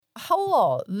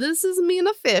Hello, this is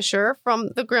Mina Fisher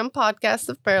from the Grim Podcast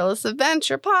of Perilous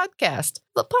Adventure podcast.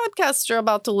 The podcast you're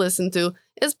about to listen to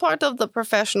is part of the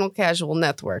Professional Casual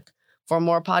Network. For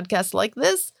more podcasts like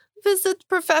this, visit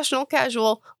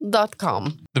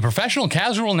professionalcasual.com. The Professional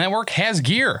Casual Network has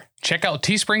gear. Check out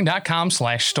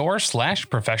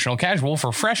teespring.com/store/professionalcasual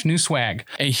for fresh new swag.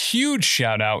 A huge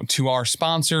shout out to our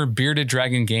sponsor,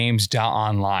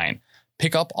 BeardedDragonGames.online.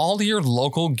 Pick up all your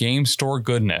local game store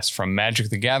goodness from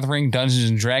Magic the Gathering,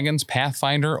 Dungeons & Dragons,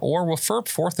 Pathfinder, or WFRP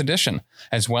 4th Edition,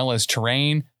 as well as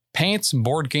terrain, paints,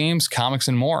 board games, comics,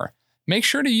 and more. Make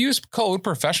sure to use code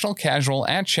Professional Casual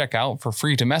at checkout for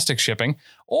free domestic shipping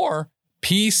or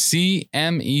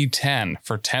PCME10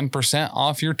 for 10%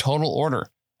 off your total order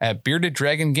at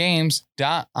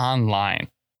BeardedDragonGames.online.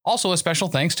 Also, a special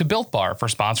thanks to Built Bar for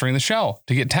sponsoring the show.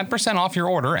 To get 10% off your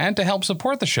order and to help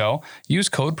support the show, use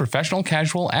code Professional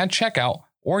Casual at checkout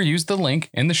or use the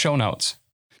link in the show notes.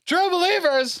 True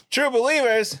Believers! True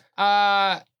Believers!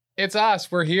 It's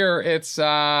us. We're here. It's,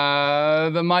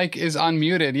 the mic is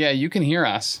unmuted. Yeah, you can hear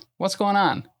us. What's going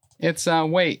on? It's,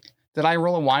 wait, did I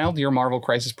roll a wild? Your Marvel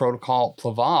Crisis Protocol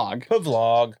Plavog.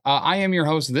 Plavog. I am your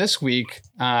host this week,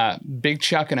 Big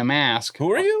Chuck in a Mask.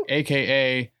 Who are you?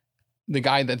 AKA the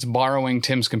guy that's borrowing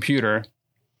Tim's computer.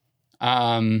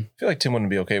 I feel like Tim wouldn't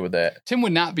be okay with that. Tim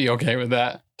would not be okay with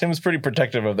that. Tim's pretty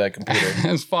protective of that computer.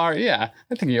 I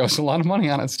think he owes a lot of money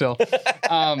on it still.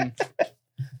 But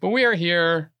we are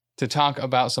here to talk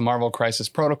about some Marvel Crisis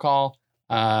Protocol.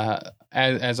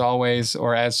 As always,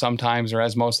 or as sometimes, or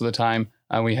as most of the time,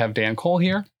 we have Dan Cole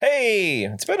here. Hey,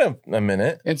 it's been a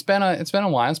minute. It's been a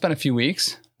while. It's been a few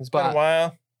weeks. It's been a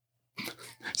while.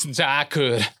 Since I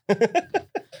could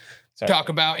talk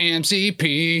about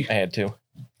MCP. I had to.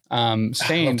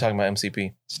 Stained. I'm talking about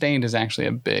MCP. Stained is actually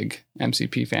a big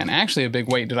MCP fan. Actually, a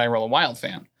big Wait, Did I Roll a Wild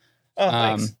fan. Oh,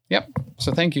 thanks. Yep.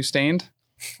 So thank you, Stained.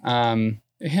 Him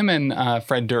and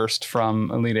Fred Durst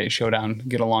from Elite Eight Showdown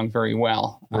get along very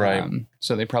well. Right.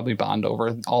 So they probably bond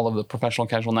over all of the Professional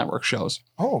Casual Network shows.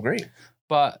 Oh, great.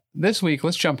 But this week,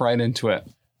 let's jump right into it.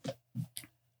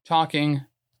 Talking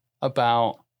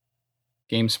about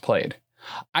games played.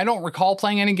 I don't recall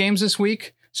playing any games this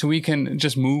week, so we can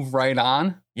just move right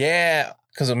on. Yeah,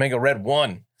 because Omega Red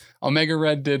won. Omega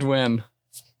Red did win.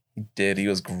 He did. He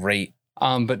was great.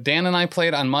 But Dan and I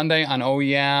played on Monday on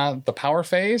the Power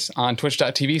Phase on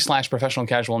twitch.tv/Professional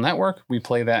Casual Network. We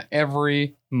play that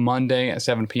every Monday at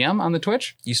 7 p.m. on the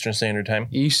Twitch. Eastern Standard Time.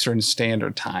 Eastern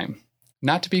Standard Time.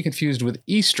 Not to be confused with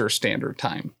Easter Standard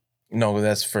Time. No,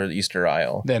 that's for Easter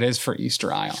Isle. That is for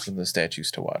Easter Isle. For the statues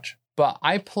to watch. But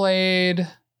I played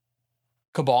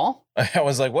Cabal. I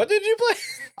was like, what did you play?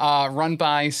 Run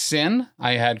by Sin.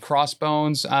 I had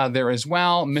Crossbones there as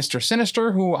well. Mr.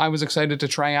 Sinister, who I was excited to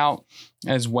try out,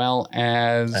 as well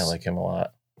as... I like him a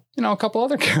lot. A couple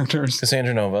other characters.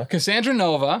 Cassandra Nova.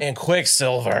 And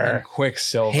Quicksilver.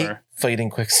 Hate fighting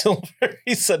Quicksilver.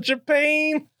 He's such a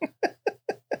pain.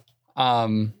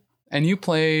 And you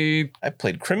played... I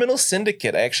played Criminal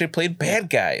Syndicate. I actually played Bad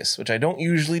Guys, which I don't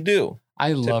usually do.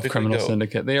 I love Criminal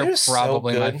Syndicate. They're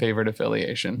probably my favorite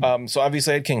affiliation. So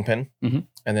obviously I had Kingpin, and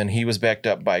then he was backed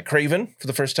up by Kraven for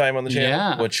the first time on the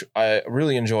channel, which I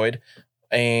really enjoyed,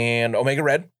 and Omega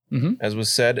Red, as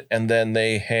was said, and then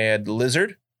they had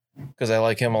Lizard, because I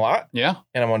like him a lot. Yeah.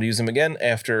 And I wanted to use him again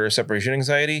after Separation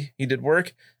Anxiety. He did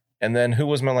work. And then who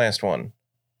was my last one?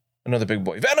 Another big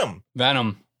boy. Venom.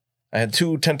 I had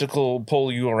two tentacle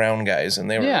pull you around guys, and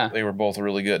they were both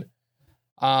really good.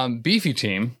 Beefy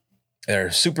team.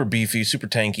 They're super beefy, super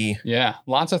tanky. Yeah,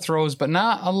 lots of throws, but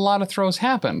not a lot of throws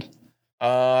happened.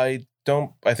 I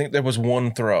think there was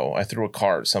one throw. I threw a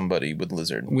card at somebody with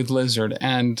Lizard.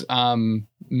 And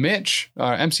Mitch,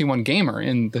 MC1 Gamer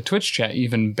in the Twitch chat,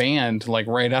 even banned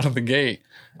right out of the gate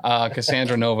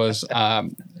Cassandra Nova's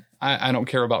I don't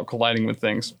care about colliding with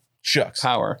things. Shucks.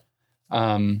 Power.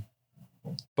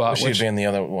 But she'd banned the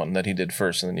other one that he did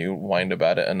first, and then you whined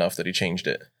about it enough that he changed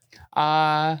it.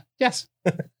 Yes.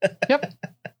 Yep.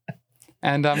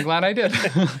 And I'm glad I did.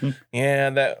 Yeah,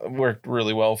 that worked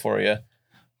really well for you.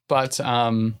 But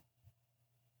a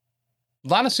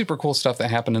lot of super cool stuff that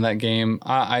happened in that game.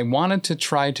 I wanted to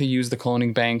try to use the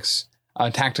Cloning Banks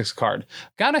tactics card.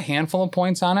 Got a handful of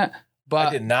points on it, but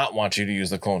I did not want you to use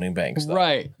the Cloning Banks, though.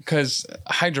 Right, because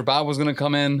Hydra Bob was going to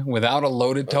come in without a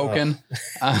loaded token.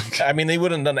 I mean, they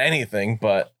wouldn't have done anything,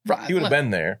 but he would have been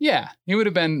there. Yeah, he would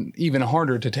have been even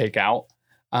harder to take out.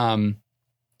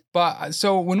 But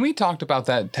so when we talked about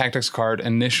that tactics card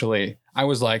initially, I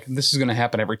was like, this is going to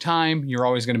happen every time. You're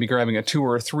always going to be grabbing a 2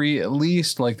 or a 3 at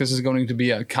least. Like, this is going to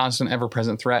be a constant,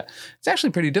 ever-present threat. It's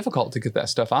actually pretty difficult to get that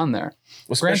stuff on there.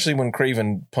 Especially when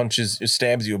Craven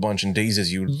stabs you a bunch and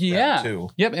dazes you. Yeah. Round 2.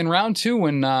 Yep. In round 2,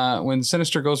 when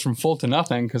Sinister goes from full to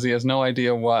nothing because he has no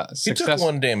idea what success. He took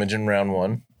 1 damage in round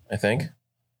 1, I think.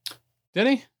 Did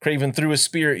he? Craven threw a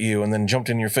spear at you and then jumped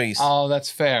in your face. Oh,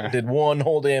 that's fair. Did 1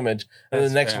 whole damage. And the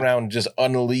next round just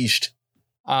unleashed.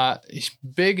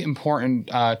 Big important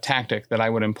tactic that I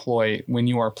would employ when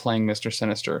you are playing Mr.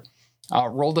 Sinister.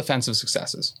 Roll defensive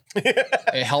successes.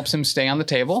 It helps him stay on the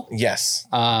table. Yes.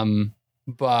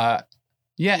 But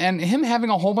yeah, and him having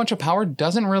a whole bunch of power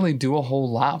doesn't really do a whole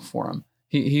lot for him.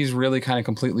 He's really kind of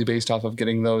completely based off of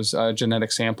getting those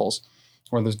genetic samples.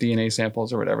 Or those DNA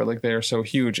samples or whatever, like they are so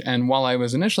huge. And while I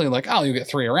was initially like, oh, you get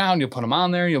 3 around, you'll put him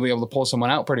on there, you'll be able to pull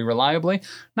someone out pretty reliably.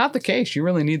 Not the case. You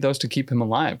really need those to keep him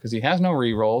alive because he has no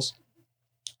rerolls.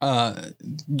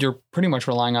 You're pretty much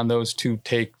relying on those to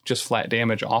take just flat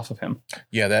damage off of him.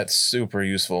 Yeah, that's super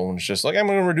useful. It's just like, I'm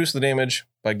going to reduce the damage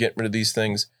by getting rid of these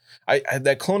things.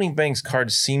 That Cloning Banks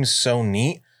card seems so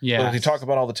neat. Yeah. But they talk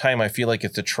about all the time, I feel like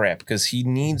it's a trap because he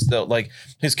needs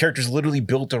his character's literally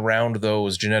built around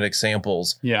those genetic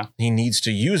samples. Yeah. He needs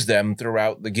to use them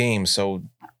throughout the game. So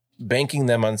banking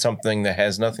them on something that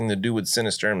has nothing to do with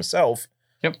Sinister himself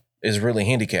is really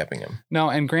handicapping him. No,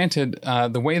 and granted,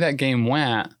 the way that game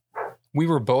went, we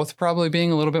were both probably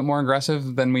being a little bit more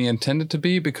aggressive than we intended to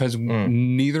be because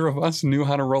neither of us knew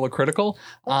how to roll a critical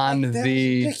on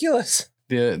ridiculous.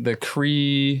 The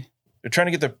Kree. They're trying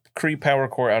to get the Kree power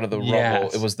core out of the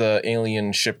rubble. It was the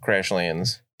alien ship crash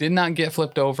lands. Did not get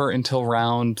flipped over until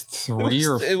round 3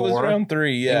 or 4. It was round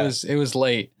 3, yeah. It was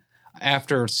late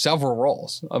after several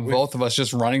rolls of both of us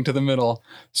just running to the middle,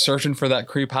 searching for that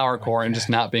Kree power core and just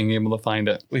not being able to find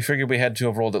it. We figured we had to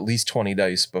have rolled at least 20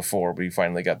 dice before we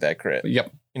finally got that crit.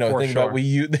 Yep. About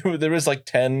there was like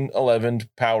 10, 11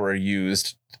 power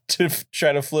used to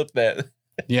try to flip that.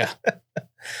 Yeah.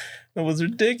 It was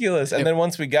ridiculous. And then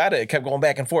once we got it kept going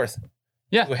back and forth.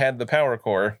 Yeah. We had the power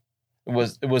core. It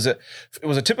was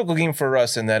a typical game for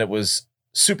us in that it was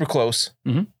super close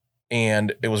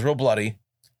and it was real bloody.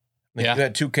 You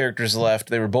had 2 characters left.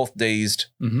 They were both dazed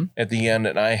at the end,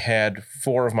 and I had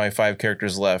 4 of my 5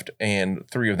 characters left, and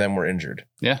 3 of them were injured.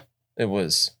 Yeah. It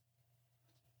was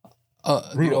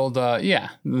the old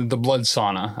the blood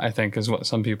sauna, I think is what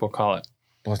some people call it.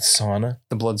 Blood sauna?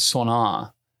 The blood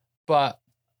sauna. But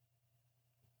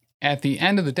at the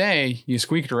end of the day, you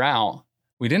squeaked her out.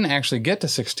 We didn't actually get to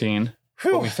 16,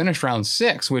 but we finished round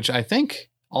 6, which I think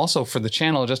also for the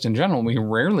channel, just in general, we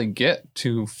rarely get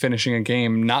to finishing a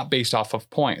game not based off of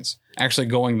points, actually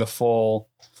going the full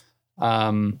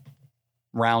round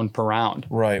per round.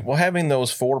 Right. Well, having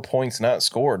those 4 points not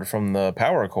scored from the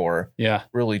power core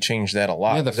really changed that a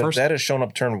lot. Yeah, if that had shown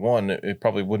up turn 1, it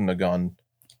probably wouldn't have gone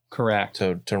correct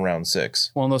to round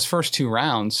 6. Well, in those first 2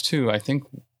 rounds, too, I think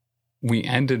we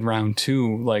ended round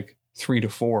 2 like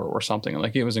 3-4 or something.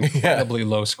 Like it was incredibly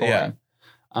low scoring.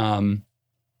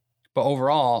 But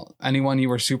overall, anyone you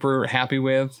were super happy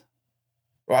with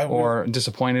or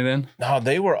disappointed in? No,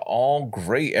 they were all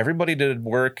great. Everybody did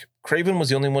work. Craven was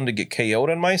the only one to get KO'd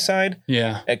on my side.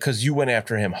 Yeah. Because you went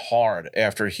after him hard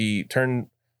after he turned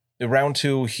round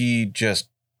 2. He just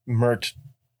murked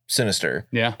Sinister.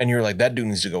 Yeah. And you're like, that dude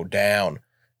needs to go down.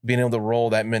 Being able to roll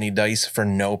that many dice for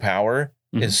no power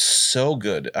is so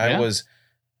good.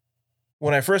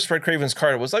 When I first read Craven's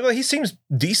card, it was like, well, he seems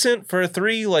decent for a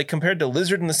 3. Like compared to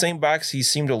Lizard in the same box, he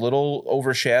seemed a little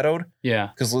overshadowed. Yeah.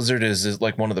 Because Lizard is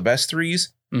like one of the best 3s.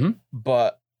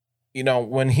 But,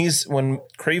 when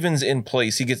Craven's in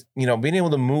place, he gets, being able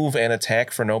to move and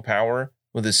attack for no power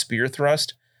with his spear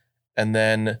thrust. And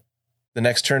then the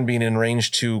next turn being in range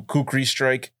to Kukri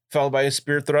strike, followed by a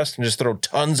spear thrust and just throw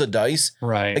tons of dice.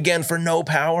 Right. Again, for no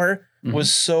power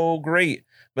was so great.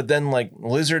 But then like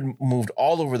Lizard moved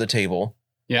all over the table.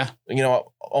 Yeah.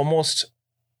 Almost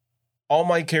all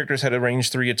my characters had a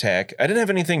range 3 attack. I didn't have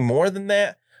anything more than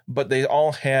that, but they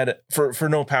all had for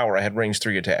no power. I had range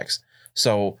 3 attacks.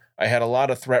 So I had a lot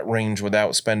of threat range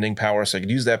without spending power. So I could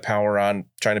use that power on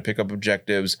trying to pick up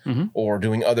objectives or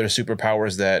doing other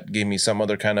superpowers that gave me some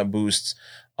other kind of boosts.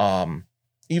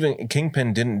 Even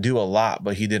Kingpin didn't do a lot,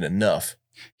 but he did enough.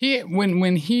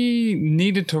 When he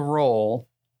needed to roll,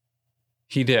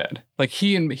 he did. Like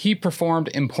he performed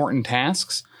important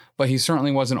tasks, but he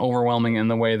certainly wasn't overwhelming in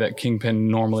the way that Kingpin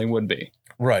normally would be.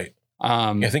 Right.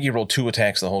 I think he rolled 2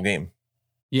 attacks the whole game.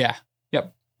 Yeah.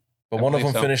 Yep. But one of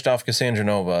them finished off Cassandra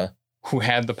Nova, who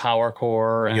had the power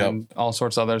core and all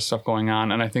sorts of other stuff going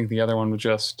on, and I think the other one was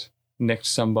just nicked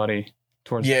somebody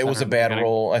towards. Yeah, it was a bad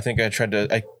roll. I think I tried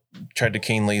to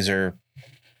cane laser.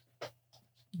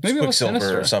 Maybe it was Quicksilver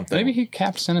Sinister or something. Maybe he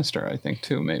capped Sinister, I think,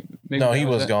 too. Maybe no, he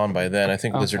was gone by then. I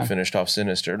think Lizard finished off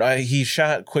Sinister. He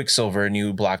shot Quicksilver and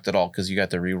you blocked it all because you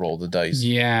got to re-roll the dice.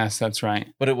 Yes, that's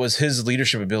right. But it was his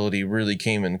leadership ability really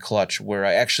came in clutch where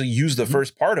I actually used the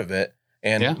first part of it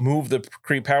and moved the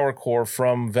Kree Power Core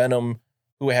from Venom,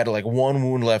 who had like 1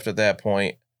 wound left at that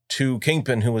point, to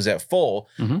Kingpin, who was at full.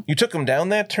 You took him down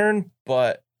that turn,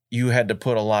 but you had to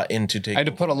put a lot into taking. I had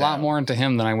to put a lot more into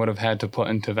him than I would have had to put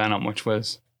into Venom, which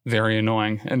was very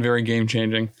annoying and very game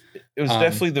changing. It was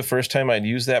definitely the first time I'd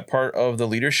used that part of the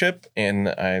leadership, and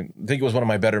I think it was one of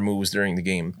my better moves during the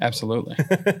game. Absolutely.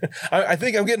 I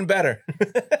think I'm getting better.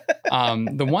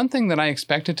 The one thing that I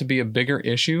expected to be a bigger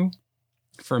issue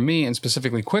for me, and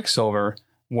specifically Quicksilver,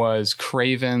 was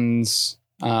Kraven's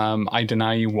I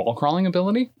Deny You wall crawling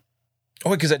ability. Oh,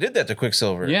 because I did that to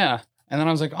Quicksilver. Yeah. And then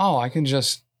I was like, oh, I can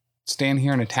just stand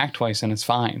here and attack twice and it's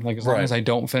fine. Like, as long as I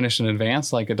don't finish in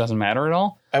advance, like, it doesn't matter at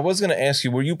all. I was going to ask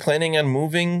you, were you planning on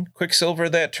moving Quicksilver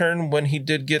that turn when he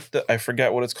did get I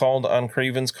forgot what it's called on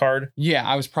Kraven's card? Yeah,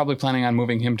 I was probably planning on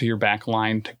moving him to your back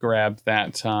line to grab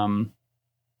that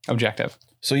objective.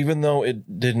 So even though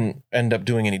it didn't end up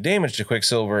doing any damage to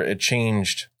Quicksilver, it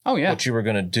changed what you were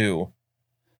going to do.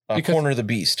 Corner the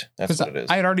Beast. That's what it is.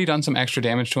 I had already done some extra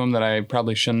damage to him that I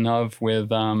probably shouldn't have with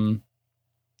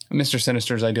Mr.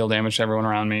 Sinister's ideal damage to everyone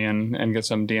around me and get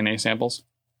some DNA samples.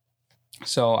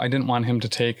 So I didn't want him to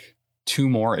take 2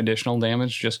 more additional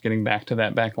damage just getting back to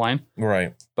that back line.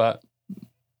 Right. But it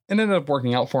ended up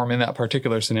working out for him in that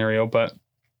particular scenario. But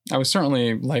I was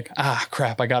certainly like,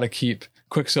 crap, I got to keep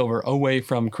Quicksilver away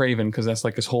from Kraven because that's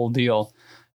like his whole deal.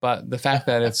 But the fact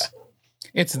that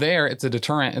it's there, it's a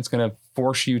deterrent. It's going to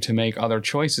force you to make other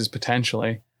choices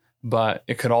potentially. But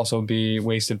it could also be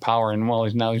wasted power. And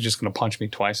now he's just going to punch me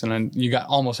twice. And then you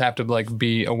almost have to like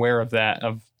be aware of that.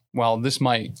 This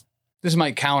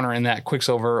might counter in that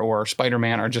Quicksilver or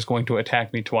Spider-Man are just going to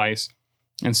attack me twice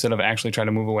instead of actually try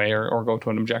to move away or go to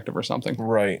an objective or something.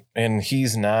 Right. And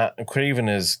he's not.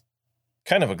 Kraven is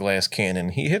kind of a glass cannon.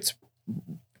 He hits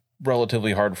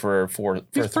relatively hard for 3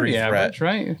 threat. Average,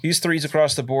 right? He's 3s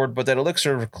across the board, but that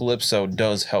Elixir of Calypso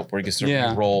does help where he gets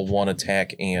to roll 1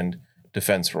 attack and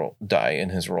defense roll die in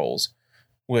his rolls,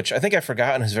 which I think I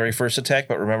forgot on his very first attack,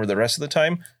 but remember the rest of the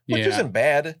time, which isn't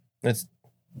bad. It's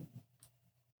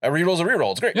a reroll's a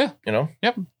reroll. It's great. Yeah.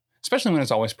 Yep. Especially when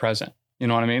it's always present. You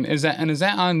know what I mean? Is that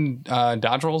on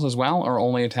dodge rolls as well, or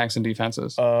only attacks and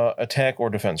defenses? Attack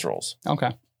or defense rolls.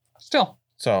 Okay. Still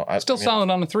solid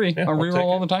on a 3. A reroll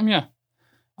all the time. Yeah.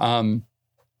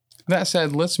 That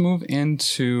said, let's move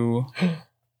into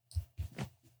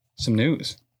some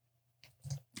news.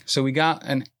 So we got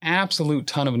an absolute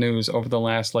ton of news over the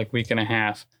last week and a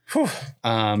half.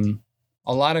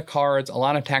 A lot of cards, a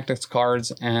lot of tactics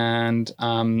cards, and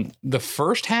the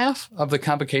first half of the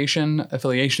Convocation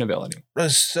affiliation ability.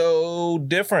 That's so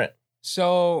different.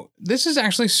 So this is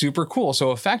actually super cool.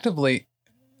 So effectively,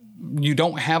 you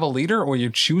don't have a leader or you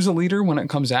choose a leader when it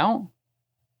comes out.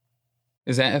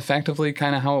 Is that effectively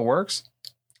kind of how it works?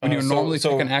 When you normally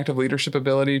pick an active leadership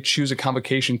ability, choose a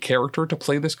Convocation character to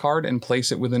play this card and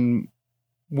place it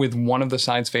with one of the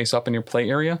sides face up in your play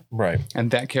area. Right.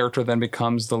 And that character then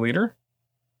becomes the leader?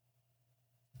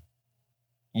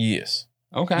 Yes.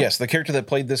 Okay. Yes, the character that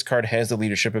played this card has the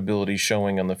leadership ability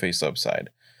showing on the face up side.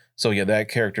 So yeah, that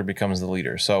character becomes the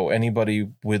leader. So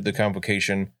anybody with the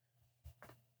Convocation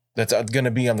that's going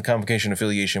to be on the Convocation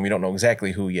affiliation, we don't know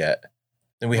exactly who yet.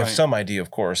 And we have some idea, of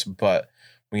course, but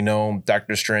we know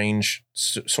Doctor Strange,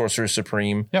 Sorcerer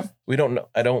Supreme. Yep. We don't know.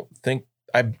 I don't think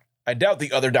I doubt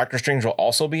the other Doctor Strange will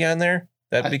also be on there.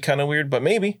 That'd be kind of weird, but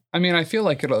maybe. I mean, I feel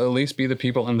like it'll at least be the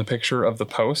people in the picture of the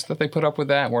post that they put up with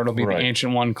that, where it'll be the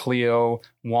Ancient One, Cleo,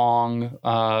 Wong,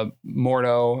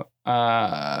 Mordo,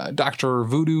 Dr.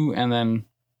 Voodoo, and then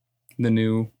the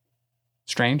new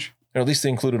Strange. Or at least they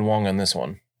included Wong on this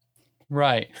one.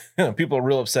 Right. People are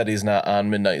real upset he's not on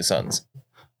Midnight Suns.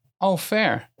 Oh,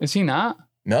 fair. Is he not?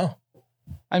 No.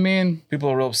 I mean, people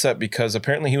are real upset because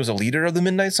apparently he was a leader of the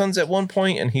Midnight Suns at one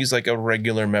point, and he's like a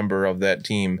regular member of that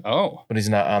team. Oh, but he's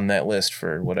not on that list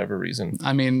for whatever reason.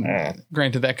 I mean,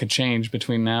 granted, that could change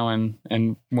between now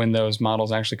and when those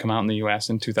models actually come out in the US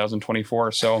in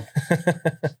 2024. So,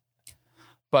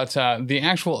 but the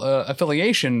actual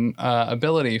affiliation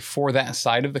ability for that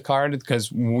side of the card,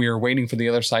 because we're waiting for the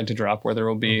other side to drop where there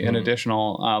will be an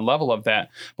additional level of that.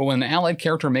 But when an allied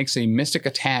character makes a mystic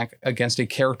attack against a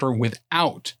character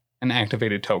without an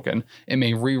activated token, it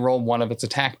may re-roll one of its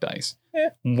attack dice. Yeah.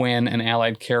 When an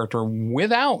allied character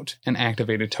without an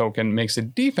activated token makes a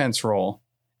defense roll,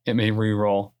 it may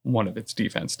reroll one of its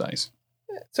defense dice.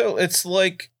 So it's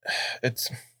like, it's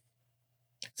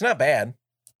not bad.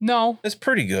 No. It's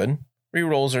pretty good.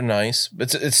 Rerolls are nice.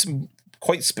 It's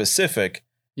quite specific.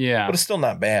 Yeah. But it's still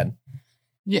not bad.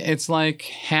 Yeah, it's like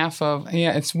half of...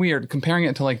 Yeah, it's weird comparing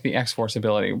it to like the X-Force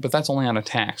ability, but that's only on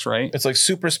attacks, right? It's like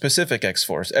super specific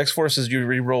X-Force. X-Force is you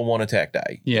reroll one attack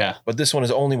die. Yeah. But this one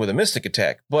is only with a Mystic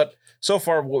attack. But so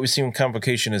far, what we've seen in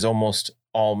Convocation is almost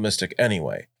all Mystic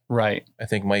anyway. Right. I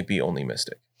think might be only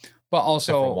Mystic. But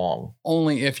also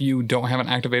only if you don't have an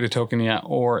activated token yet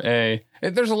or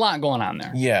there's a lot going on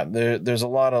there. Yeah, there's a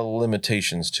lot of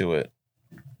limitations to it.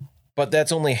 But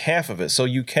that's only half of it. So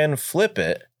you can flip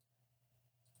it.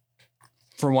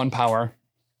 For 1 power.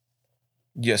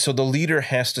 Yeah, so the leader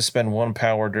has to spend 1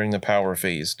 power during the power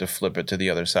phase to flip it to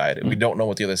the other side. And we don't know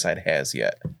what the other side has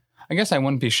yet. I guess I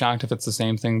wouldn't be shocked if it's the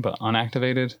same thing but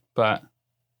unactivated. But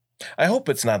I hope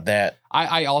it's not that.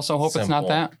 I also hope simple. It's not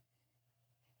that.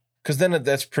 Because then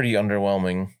that's pretty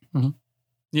underwhelming. Mm-hmm.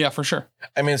 Yeah, for sure.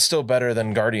 I mean, it's still better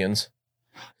than Guardians.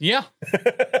 Yeah.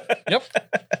 Yep.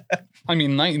 I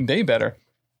mean, night and day better.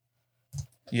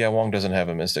 Yeah, Wong doesn't have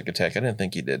a Mystic attack. I didn't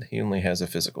think he did. He only has a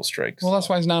physical strike. Well, that's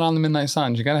why he's not on the Midnight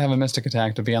Suns. You got to have a Mystic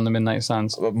attack to be on the Midnight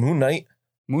Suns. Moon Knight?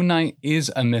 Moon Knight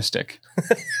is a Mystic.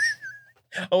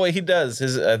 Oh, wait, he does.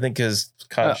 I think his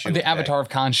Khonshu. The Avatar of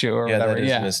Khonshu or whatever. That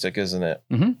is Mystic, isn't it?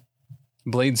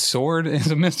 Mm-hmm. Blade's sword is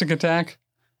a Mystic attack.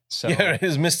 So yeah,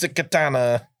 his Mystic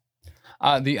Katana.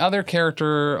 The other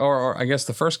character, or I guess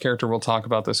the first character we'll talk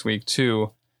about this week,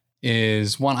 too,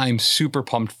 is one I'm super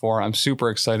pumped for. I'm super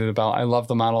excited about. I love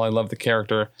the model. I love the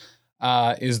character.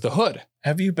 Is the Hood.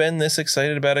 Have you been this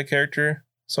excited about a character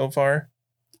so far?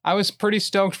 I was pretty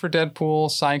stoked for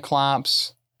Deadpool,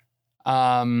 Cyclops.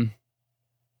 Hood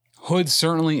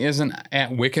certainly isn't at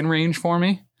Wiccan range for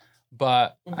me,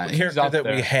 but the character that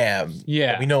we have,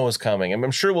 that we know is coming.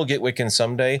 I'm sure we'll get Wiccan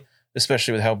someday,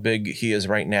 especially with how big he is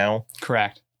right now.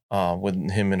 Correct.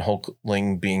 With him and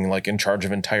Hulkling being like in charge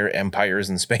of entire empires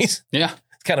in space. Yeah.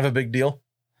 It's kind of a big deal.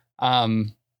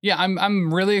 Yeah,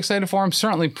 I'm really excited for him.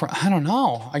 Certainly, I don't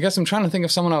know. I guess I'm trying to think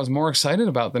of someone I was more excited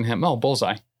about than him. Oh,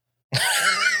 Bullseye.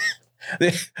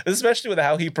 Especially with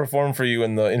how he performed for you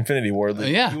in the Infinity War.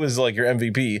 He was like your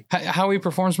MVP. How he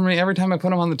performs for me every time I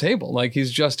put him on the table. Like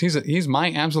he's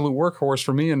my absolute workhorse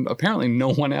for me and apparently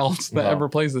no one else that ever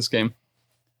plays this game.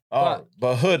 But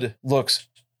Hood looks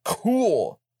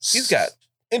cool. He's got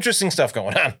interesting stuff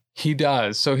going on. He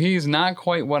does. So he's not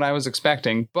quite what I was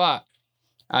expecting, but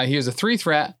he is a 3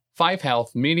 threat, 5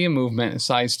 health, medium movement,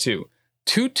 size 2.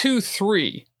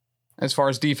 2/2/3 as far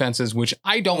as defenses, which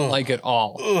I don't like at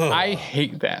all. I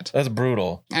hate that. That's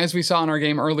brutal. As we saw in our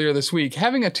game earlier this week,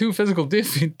 having a 2 physical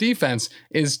defense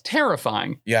is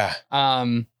terrifying. Yeah.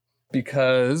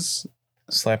 Because...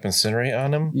 Slap Incinerate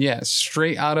on him? Yeah,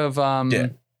 straight out of...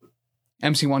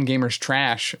 MC1 Gamers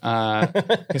Trash,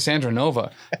 Cassandra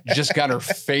Nova just got her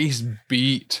face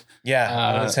beat. Yeah,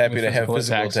 I was happy to have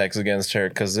physical attacks against her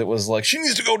because it was like, she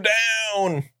needs to go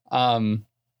down.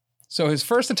 So his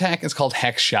first attack is called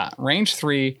Hex Shot. Range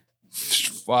 3,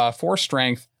 4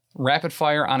 strength, rapid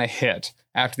fire on a hit.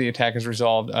 After the attack is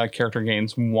resolved, character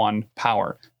gains 1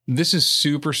 power. This is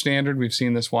super standard. We've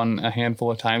seen this one a handful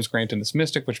of times, granted it's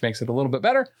Mystic, which makes it a little bit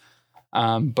better.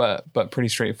 But pretty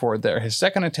straightforward there. His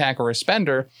second attack or his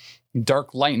spender,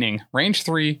 Dark Lightning, range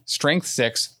 3, strength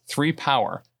 6, 3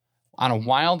 power. On a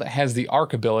wild, it has the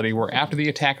arc ability where after the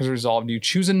attack is resolved, you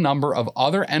choose a number of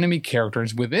other enemy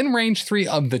characters within range 3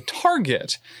 of the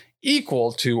target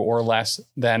equal to or less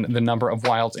than the number of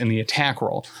wilds in the attack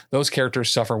roll. Those characters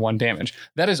suffer 1 damage.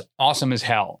 That is awesome as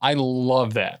hell. I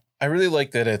love that. I really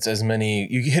like that it's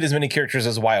you hit as many characters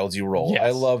as wilds you roll. Yes. I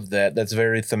love that. That's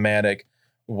very thematic.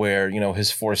 Where,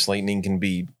 his Force Lightning can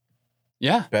be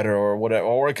better or whatever.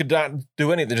 Or it could not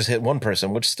do anything, just hit one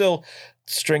person, which still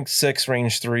strength 6,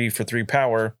 range 3 for 3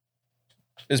 power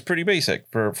is pretty basic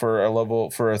for a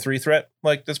level, for a 3 threat.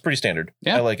 Like, that's pretty standard.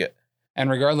 Yeah. I like it. And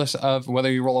regardless of whether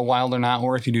you roll a wild or not,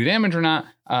 or if you do damage or not,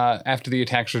 after the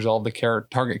attack's resolved, the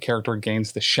target character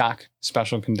gains the shock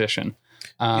special condition.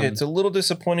 It's a little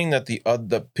disappointing that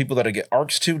the people that I get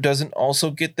arcs to doesn't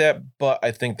also get that, but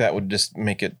I think that would just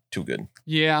make it too good.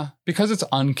 Yeah, because it's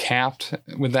uncapped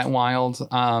with that wild.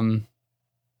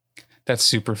 That's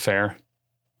super fair.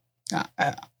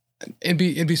 It'd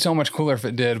be so much cooler if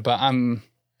it did, but I'm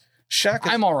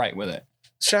all right with it.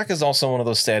 Shock is also one of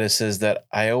those statuses that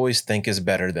I always think is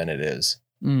better than it is.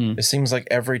 It seems like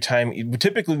every time,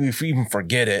 typically we even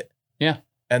forget it. Yeah,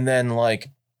 and then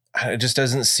like. It just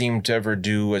doesn't seem to ever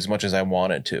do as much as I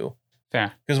want it to.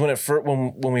 Fair. Because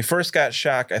when we first got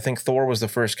Shock, I think Thor was the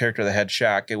first character that had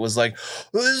Shock. It was like,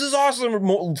 oh, this is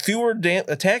awesome. Fewer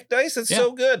attack dice. It's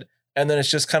so good. And then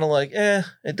it's just kind of like,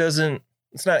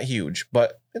 it's not huge,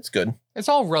 but it's good. It's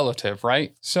all relative,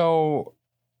 right? So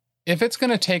if it's going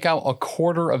to take out a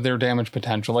quarter of their damage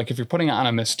potential, like if you're putting it on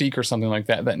a Mystique or something like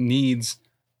that needs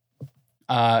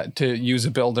to use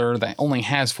a builder that only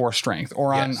has 4 strength,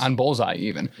 or on Bullseye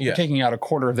even, you're taking out a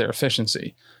quarter of their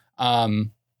efficiency.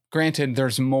 Granted,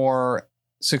 there's more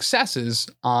successes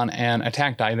on an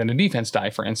attack die than a defense die,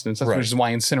 for instance. That's which is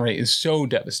why Incinerate is so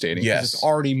devastating. Because it's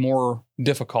already more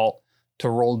difficult to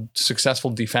roll successful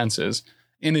defenses,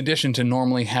 in addition to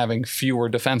normally having fewer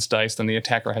defense dice than the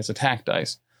attacker has attack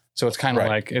dice. So it's kind of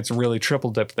like it's really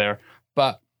triple dipped there.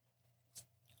 But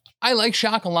I like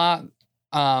Shock a lot,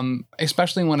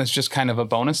 especially when it's just kind of a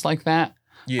bonus like that.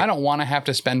 I don't want to have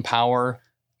to spend power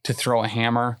to throw a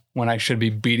hammer when I should be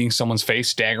beating someone's face,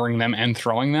 staggering them, and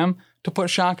throwing them to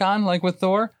put Shock on, like with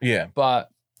Thor. Yeah.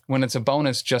 But when it's a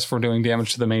bonus just for doing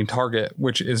damage to the main target,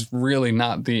 which is really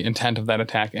not the intent of that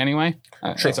attack anyway,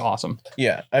 it's awesome.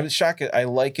 Yeah. Shock, I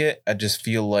like it. I just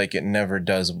feel like it never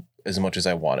does as much as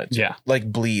I want it to. Yeah.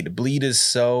 Like Bleed. Bleed is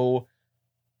so...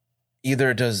 Either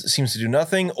it seems to do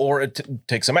nothing, or it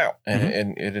takes them out,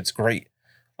 and it's great.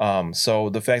 So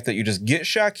the fact that you just get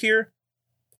Shock here,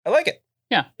 I like it.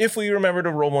 Yeah. If we remember to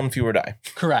roll 1 fewer die.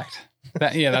 Correct.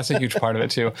 That's a huge part of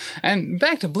it too. And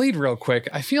back to Bleed real quick.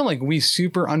 I feel like we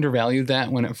super undervalued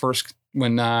that when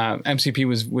MCP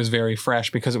was very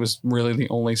fresh, because it was really the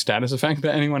only status effect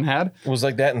that anyone had. It was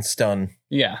like that and Stun.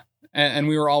 Yeah. And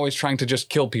we were always trying to just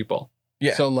kill people.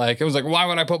 Yeah. So like, it was like, why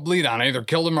would I put Bleed on? I either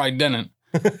killed them or I didn't.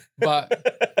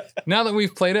 But now that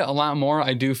we've played it a lot more,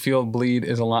 I do feel Bleed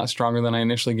is a lot stronger than I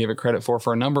initially gave it credit for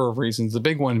a number of reasons. The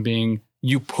big one being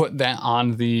you put that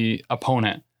on the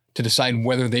opponent to decide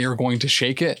whether they are going to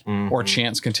shake it or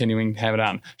chance continuing to have it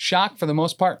on. Shock, for the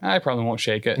most part, I probably won't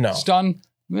shake it. No. Stun,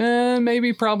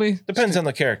 maybe, probably. Depends on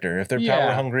the character. If they're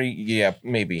power hungry,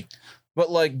 maybe. But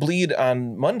like Bleed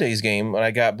on Monday's game, when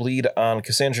I got Bleed on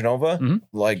Cassandra Nova,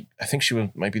 like I think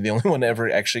might be the only one that ever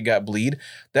actually got Bleed.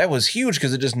 That was huge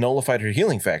because it just nullified her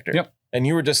healing factor. Yep. And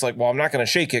you were just like, well, I'm not going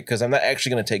to shake it because I'm not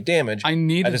actually going to take damage. I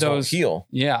just won't heal.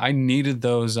 Yeah, I needed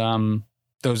those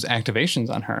activations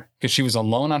on her because she was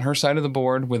alone on her side of the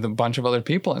board with a bunch of other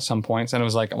people at some points. And it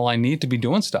was like, well, I need to be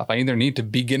doing stuff. I either need to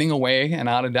be getting away and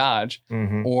out of dodge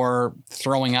or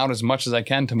throwing out as much as I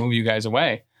can to move you guys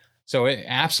away. So it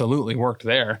absolutely worked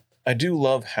there. I do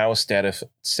love how status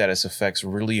effects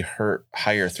really hurt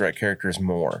higher threat characters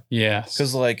more. Yes.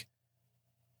 Because like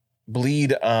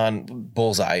Bleed on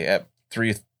Bullseye at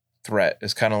 3 threat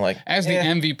is kind of like... As the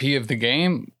MVP of the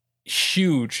game,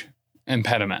 huge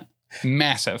impediment.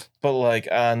 Massive. But like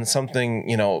on something,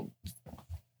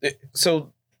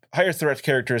 so higher threat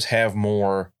characters have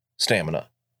more stamina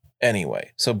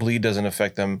anyway. So Bleed doesn't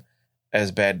affect them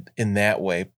as bad in that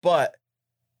way. But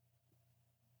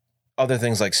other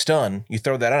things like Stun, you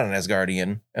throw that on an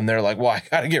Asgardian and they're like, well, I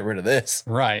got to get rid of this.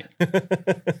 Right.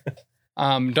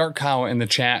 Dark Cow in the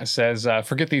chat says,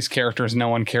 forget these characters no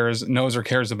one knows or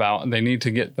cares about. They need to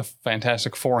get the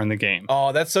Fantastic Four in the game.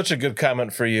 Oh, that's such a good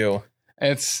comment for you.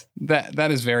 It's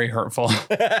that is very hurtful.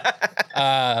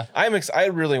 I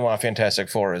really want Fantastic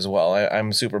Four as well.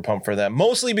 I'm super pumped for that.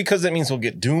 Mostly because that means we'll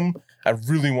get Doom. I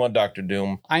really want Dr.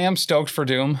 Doom. I am stoked for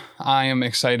Doom. I am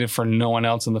excited for no one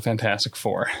else in the Fantastic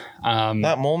Four.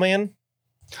 Not Mole Man?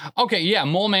 Okay, yeah,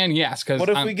 Mole Man, yes. What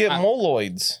if we get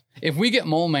Moloids? If we get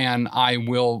Mole Man, I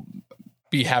will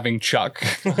be having Chuck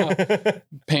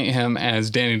paint him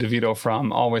as Danny DeVito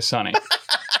from Always Sunny.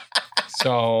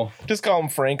 So just call him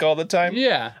Frank all the time.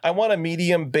 Yeah. I want a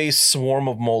medium base swarm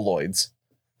of Moloids.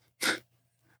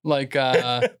 Like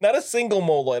not a single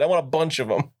Moloid. I want a bunch of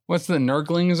them. What's the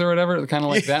Nurglings or whatever? Kind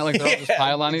of like that. Like they'll just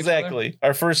pile on each other. Exactly.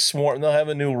 Our first swarm. They'll have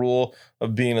a new rule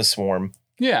of being a swarm.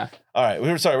 Yeah. All right.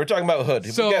 We're talking about Hood.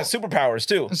 So, we got superpowers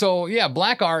too. So yeah,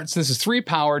 Black Arts. This is 3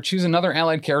 power. Choose another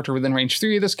allied character within range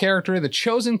 3 of this character. The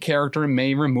chosen character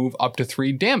may remove up to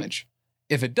 3 damage.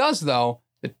 If it does, though,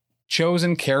 the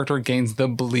chosen character gains the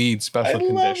Bleed special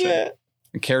condition. It.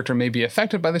 The character may be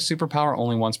affected by the superpower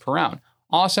only once per round.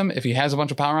 Awesome. If he has a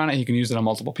bunch of power on it, he can use it on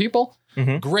multiple people.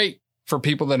 Mm-hmm. Great for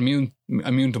people that are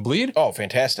immune to Bleed. Oh,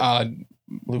 fantastic.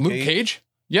 Luke Cage.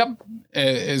 Yep.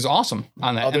 Is awesome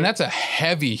on that. And that's a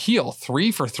heavy heal.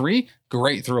 3 for 3.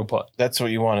 Great throughput. That's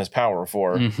what you want his power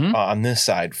for on this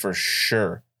side for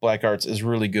sure. Black Arts is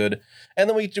really good. And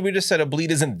then we just said a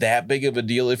Bleed isn't that big of a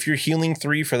deal. If you're healing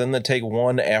 3 for them to take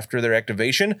 1 after their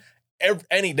activation,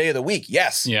 any day of the week,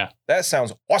 yes. Yeah. That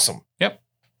sounds awesome. Yep.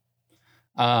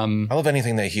 I love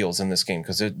anything that heals in this game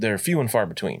because they're few and far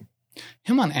between.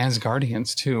 Him on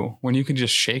Asgardians too, when you could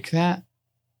just shake that.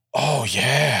 Oh,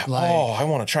 yeah. I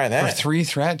want to try that. For 3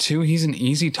 threat, too, he's an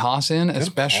easy toss-in,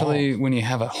 especially when you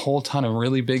have a whole ton of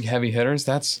really big, heavy hitters.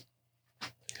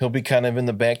 He'll be kind of in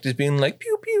the back just being like,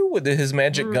 pew, pew, with his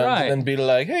magic guns, and then be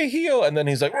like, hey, heal. And then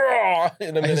he's like, raw,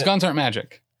 in a minute. His guns aren't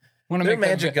magic. They're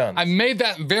magic guns. I made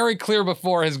that very clear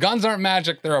before. His guns aren't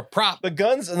magic. They're a prop. The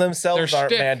guns themselves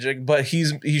aren't magic, but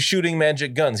he's shooting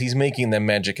magic guns. He's making them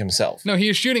magic himself. No, he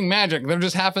is shooting magic. There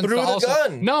just happens through to the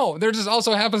gun. No, there just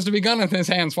also happens to be gun in his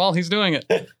hands while he's doing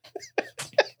it.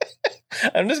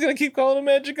 I'm just going to keep calling them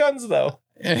magic guns, though.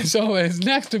 And so his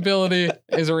next ability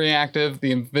is a reactive,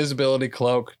 the Invisibility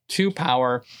Cloak, 2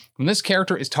 power. When this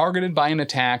character is targeted by an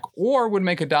attack or would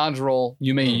make a dodge roll,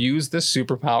 you may use this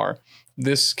superpower.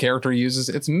 This character uses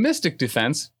its Mystic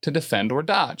Defense to defend or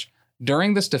dodge.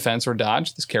 During this defense or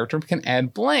dodge, this character can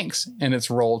add blanks in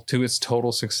its roll to its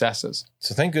total successes.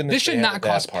 So thank goodness this should not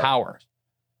cost power.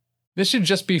 This should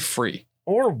just be free.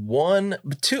 Or 1,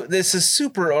 2. This is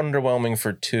super underwhelming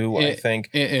for 2, I think.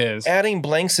 It is. Adding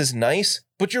blanks is nice,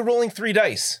 but you're rolling 3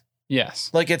 dice.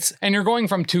 Yes. And you're going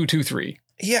from 2 to 3.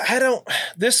 Yeah,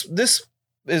 this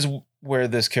is where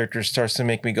this character starts to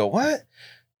make me go, what?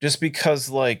 Just because,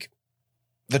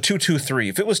 the 2-2-3.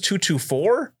 If it was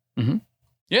 2-2-4,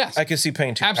 yes, I could see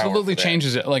paying 2 absolutely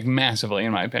changes it massively,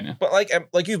 in my opinion. But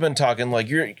like you've been talking,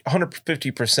 you're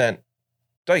 150%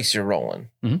 dice you're rolling,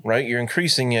 right? You're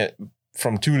increasing it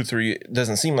from 2 to 3. It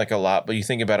doesn't seem like a lot, but you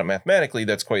think about it mathematically,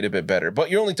 that's quite a bit better. But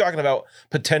you're only talking about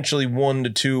potentially 1 to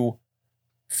 2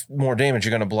 more damage you're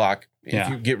going to block if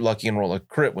you get lucky and roll a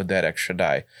crit with that extra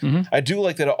die. I do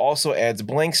like that it also adds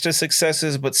blanks to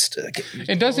successes, but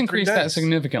it does increase that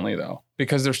significantly, though,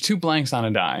 because there's 2 blanks on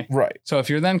a die. Right. So if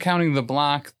you're then counting the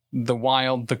block, the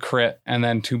wild, the crit, and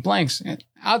then 2 blanks,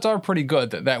 odds are pretty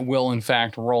good that will, in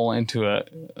fact, roll into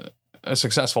a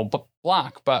successful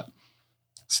block. But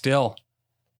still,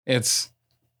 it's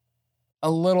a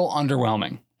little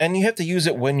underwhelming. And you have to use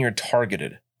it when you're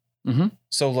targeted.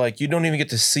 So you don't even get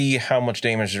to see how much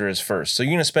damage there is first. So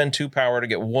you're going to spend 2 power to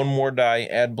get 1 more die,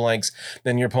 add blanks,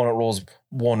 then your opponent rolls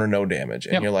 1 or no damage.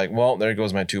 And you're like, well, there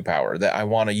goes my 2 power that I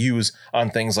want to use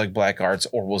on things like black arts,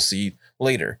 or we'll see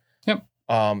later.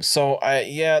 So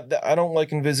I don't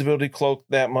like Invisibility Cloak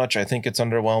that much. I think it's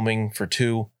underwhelming for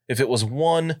 2. If it was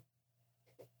 1,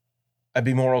 I'd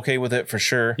be more okay with it for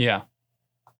sure. Yeah.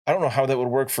 I don't know how that would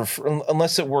work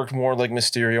unless it worked more like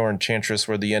Mysterio or Enchantress,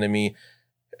 where the enemy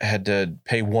had to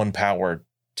pay 1 power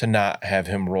to not have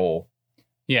him roll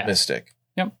Mystic.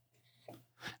 Yep.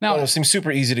 Now it seems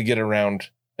super easy to get around,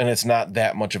 and it's not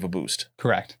that much of a boost.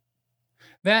 Correct.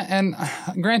 That, and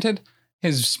granted,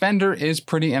 his spender is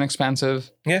pretty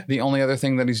inexpensive. Yeah. The only other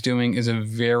thing that he's doing is a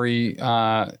very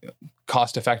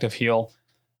cost-effective heal.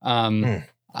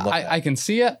 I can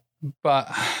see it, but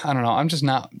I don't know. I'm just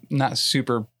not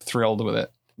super thrilled with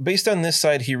it. Based on this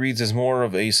side, he reads as more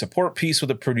of a support piece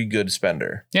with a pretty good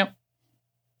spender. Yep.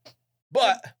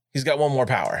 But he's got 1 more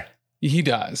power. He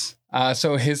does.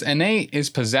 So his innate is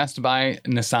possessed by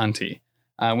Nisanti.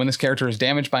 When this character is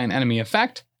damaged by an enemy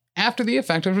effect, after the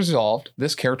effect is resolved,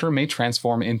 this character may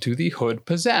transform into the Hood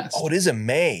Possessed. Oh, it is a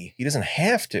may. He doesn't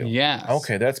have to. Yes.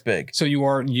 Okay, that's big. So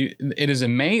it is a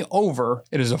may over,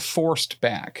 it is a forced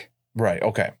back. Right,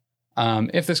 okay.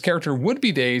 If this character would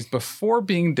be dazed, before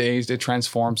being dazed, it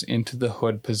transforms into the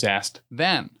Hood Possessed.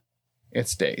 Then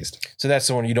it's dazed. So that's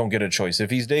the one you don't get a choice.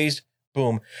 If he's dazed,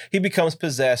 boom, he becomes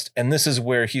possessed. And this is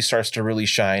where he starts to really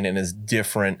shine and is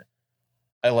different.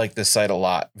 I like this side a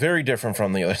lot. Very different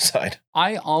from the other side.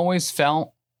 I always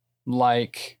felt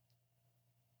like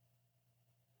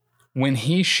when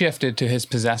he shifted to his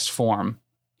possessed form,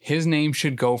 his name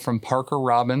should go from Parker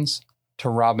Robbins to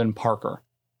Robin Parker.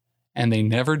 And they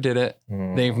never did it.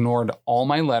 They ignored all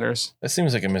my letters. That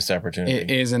seems like a missed opportunity.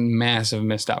 It is a massive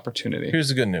missed opportunity. Here's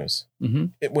the good news.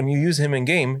 When you use him in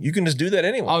game, you can just do that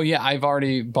anyway. Oh, yeah. I've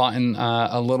already bought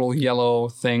a little yellow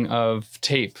thing of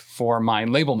tape for my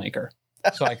label maker.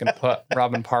 So I can put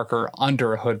Robin Parker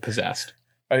under a Hood Possessed.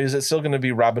 Is it still going to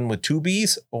be Robin with 2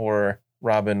 B's or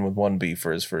Robin with 1 B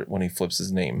for when he flips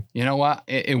his name? You know what?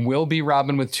 It will be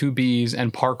Robin with 2 B's,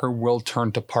 and Parker will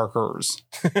turn to Parkers.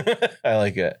 I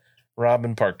like it.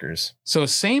 Robin Parkers. So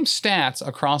same stats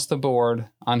across the board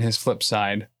on his flip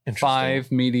side.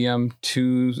 5 medium,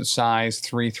 2 size,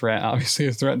 3 threat. Obviously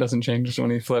his threat doesn't change when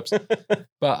he flips.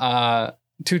 But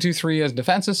 2/2/3 as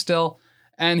defensive still.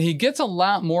 And he gets a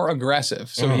lot more aggressive.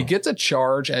 So he gets a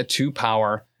charge at 2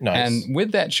 power. Nice. And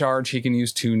with that charge, he can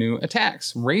use 2 new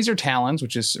attacks. Razor Talons,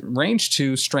 which is range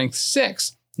 2, strength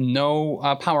 6, no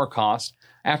power cost.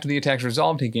 After the attack is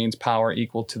resolved, he gains power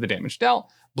equal to the damage dealt.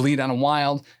 Bleed on a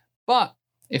wild. But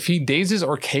if he dazes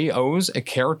or KOs a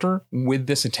character with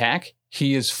this attack,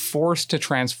 he is forced to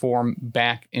transform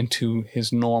back into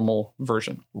his normal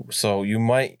version. So you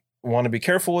might want to be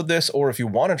careful with this, or if you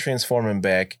want to transform him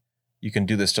back, you can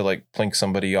do this to like plink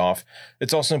somebody off.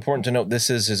 It's also important to note this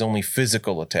is his only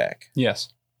physical attack.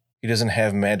 Yes. He doesn't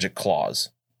have magic claws,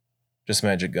 just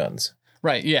magic guns.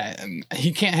 Right, yeah.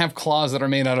 He can't have claws that are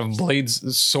made out of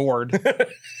Blade's sword.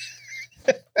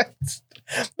 I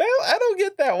don't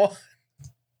get that one.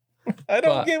 I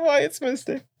don't get why it's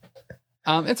Mystic.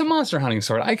 It's a monster hunting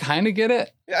sword. I kind of get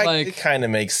it. It kind of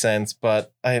makes sense,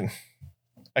 but I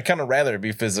kind of rather it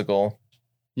be physical.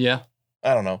 Yeah.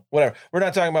 I don't know. Whatever. We're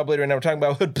not talking about Blade right now. We're talking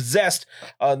about Hood Possessed.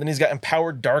 Then he's got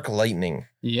Empowered Dark Lightning.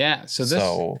 Yeah.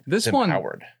 So this one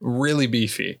really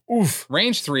beefy. Oof.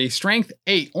 Range 3, Strength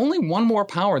 8. Only one more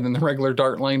power than the regular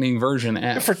Dark Lightning version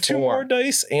at for 2 more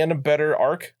dice and a better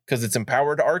arc because it's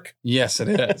Empowered Arc. Yes, it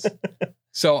is.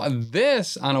 So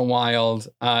this on a wild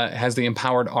has the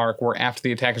Empowered Arc where after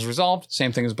the attack is resolved,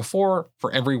 same thing as before,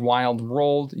 for every wild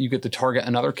rolled, you get to target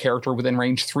another character within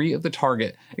range 3 of the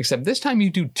target, except this time you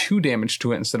do 2 damage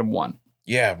to it instead of 1.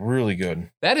 Yeah, really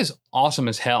good. That is awesome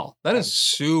as hell. That is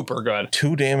super good.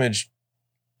 2 damage,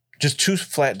 just 2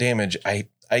 flat damage. I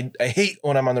hate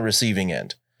when I'm on the receiving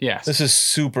end. Yes. This is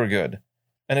super good.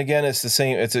 And again, it's the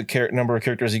same. It's a number of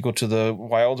characters equal to the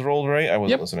wild roll, right? I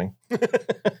wasn't listening.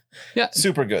 Yeah.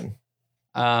 Super good.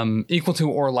 Equal to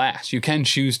or less. You can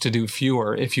choose to do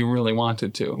fewer if you really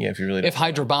wanted to. Yeah, if you really. If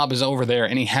Hydra Bob is over there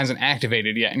and he hasn't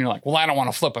activated yet, and you're like, well, I don't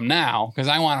want to flip him now because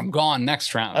I want him gone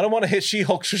next round. I don't want to hit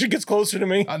She-Hulk so she gets closer to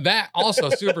me. That also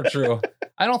super true.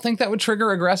 I don't think that would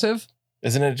trigger aggressive.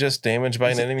 Isn't it just damage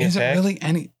by an enemy attack? Is it really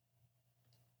any?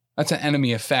 That's an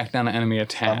enemy effect, not an enemy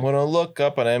attack. I'm going to look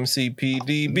up an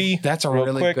MCPDB. That's a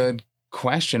really good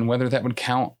question, whether that would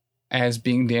count as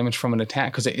being damage from an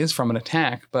attack, because it is from an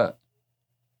attack, but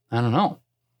I don't know.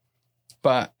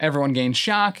 But everyone gains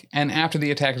shock, and after the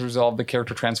attack is resolved, the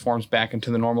character transforms back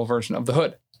into the normal version of the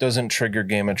Hood. Doesn't trigger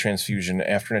gamma transfusion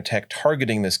after an attack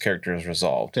targeting this character is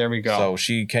resolved. There we go. So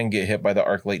she can get hit by the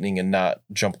arc lightning and not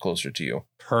jump closer to you.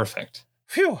 Perfect.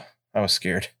 Phew. I was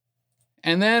scared.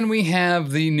 And then we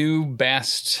have the new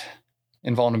best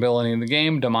invulnerability in the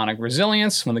game, Demonic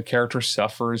Resilience. When the character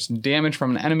suffers damage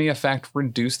from an enemy effect,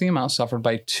 reduce the amount suffered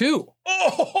by 2.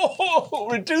 Oh,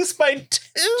 reduced by 2.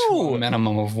 To a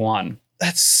minimum of 1.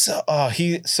 That's so.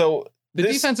 The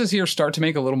defenses here start to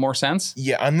make a little more sense.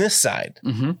 Yeah, on this side.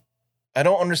 Mm-hmm. I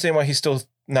don't understand why he's still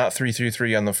not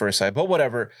 3/3/3 on the first side, but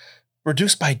whatever.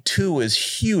 Reduced by 2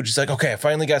 is huge. It's like, okay, I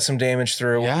finally got some damage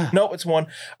through. Yeah. No, it's 1.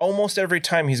 Almost every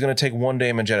time he's going to take 1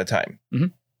 damage at a time. Mm-hmm.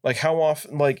 Like how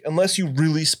often, like unless you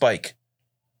really spike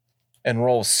and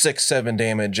roll 6-7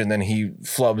 damage and then he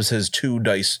flubs his 2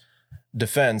 dice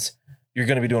defense, you're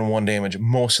going to be doing 1 damage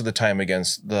most of the time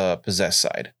against the possessed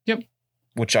side. Yep.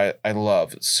 Which I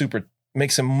love. Super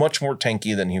makes him much more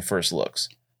tanky than he first looks.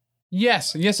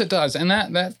 Yes, it does. And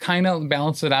that kind of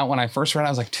balanced it out. When I first read it, I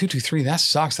was like, 2/2/3, that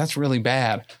sucks. That's really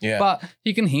bad. Yeah. But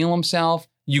he can heal himself.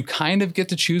 You kind of get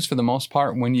to choose for the most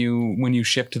part when you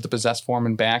shift to the possessed form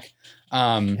and back.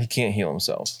 He can't heal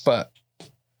himself. But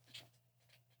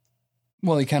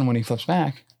well, he can when he flips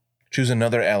back. Choose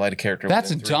another allied character.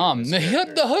 That's dumb. The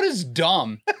hood is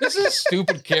dumb. This is a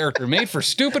stupid character made for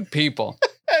stupid people.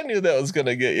 I knew that was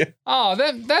gonna get you. Oh,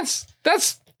 that's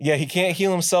yeah, he can't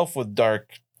heal himself with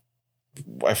dark.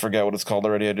 I forgot what it's called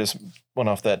already. I just went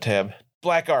off that tab.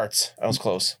 Black Arts. I was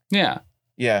close. Yeah.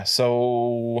 Yeah,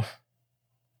 so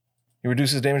he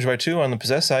reduces damage by 2 on the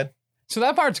possessed side. So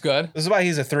that part's good. This is why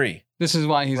he's a 3. This is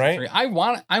why he's a 3. I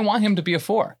want him to be a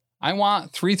 4. I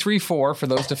want 3/3/4 for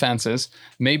those defenses.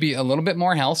 Maybe a little bit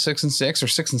more health, 6 and 6 or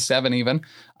 6 and 7 even.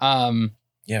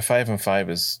 Yeah, 5 and 5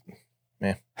 is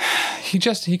man. He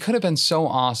could have been so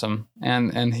awesome.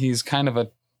 And he's kind of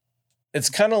a. It's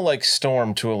kind of like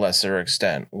Storm to a lesser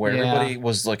extent, where everybody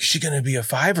was like, is she going to be a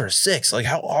 5 or a 6? Like,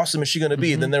 how awesome is she going to be?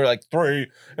 Mm-hmm. And then they were like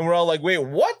 3. And we're all like, wait,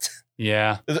 what?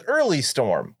 Yeah. The early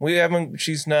Storm.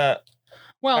 She's not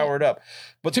powered up.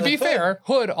 But to be fair,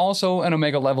 Hood also an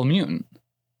Omega level mutant.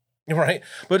 Right.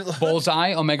 But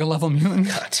Bullseye, Omega level mutant.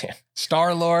 God damn.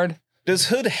 Star-Lord. Does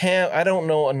Hood have, I don't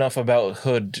know enough about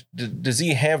Hood. Does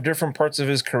he have different parts of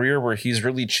his career where he's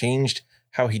really changed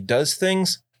how he does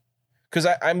things? Because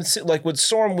I'm like with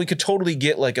Storm, we could totally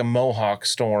get like a Mohawk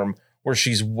Storm where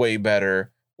she's way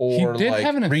better, or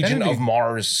like Region of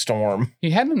Mars Storm.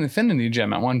 He had an Infinity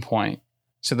Gem at one point.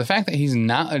 So the fact that he's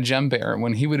not a gem bearer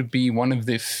when he would be one of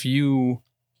the few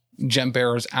gem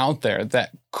bearers out there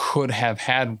that could have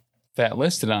had that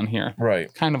listed on here.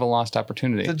 Right. Kind of a lost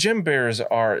opportunity. The gem bearers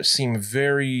seem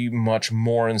very much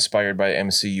more inspired by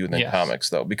MCU than comics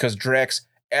though, because Drax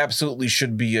absolutely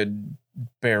should be a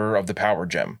bearer of the power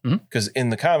gem. Because in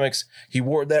the comics, he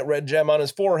wore that red gem on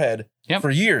his forehead for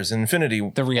years.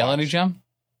 Infinity. The reality gem?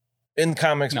 In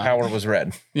comics, power was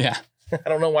red. Yeah. I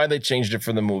don't know why they changed it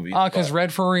for the movie. Because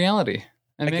red for reality.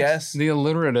 I guess. The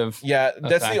alliterative. Yeah,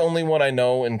 that's the only one I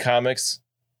know in comics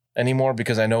anymore,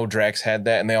 because I know Drax had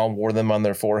that and they all wore them on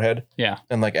their forehead. Yeah.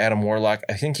 And like Adam Warlock,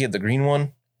 I think he had the green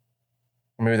one.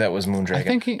 Or maybe that was Moondragon. I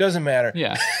think doesn't matter.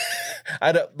 Yeah.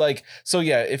 I don't like, so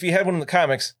yeah, if he had one in the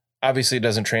comics, obviously it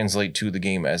doesn't translate to the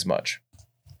game as much.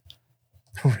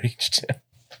 Reached him.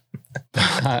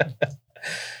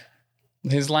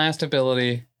 His last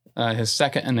ability, his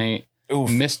second innate,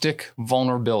 Mystic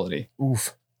Vulnerability.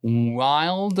 Oof.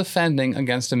 While defending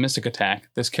against a mystic attack,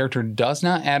 this character does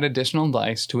not add additional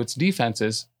dice to its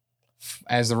defenses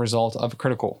as the result of a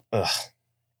critical. Ugh.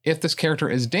 If this character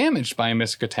is damaged by a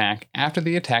mystic attack, after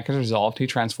the attack is resolved, he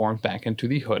transforms back into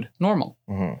the Hood normal.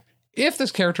 If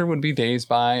this character would be dazed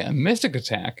by a mystic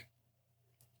attack,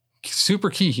 super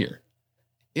key here.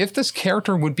 If this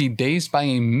character would be dazed by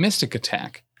a mystic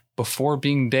attack, before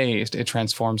being dazed, it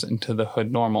transforms into the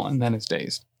Hood normal and then is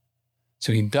dazed.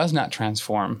 So he does not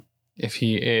transform if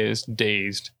he is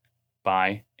dazed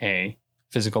by a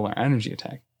physical or energy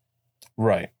attack.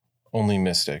 Right. Only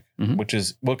Mystic, which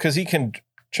is, well, because he can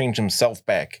change himself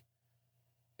back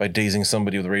by dazing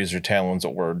somebody with razor talons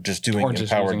or just doing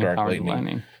empowered dark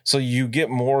lightning. So you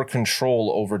get more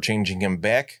control over changing him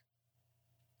back.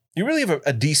 You really have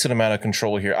a decent amount of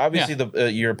control here. Obviously,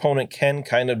 your opponent can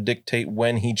kind of dictate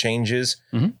when he changes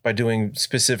by doing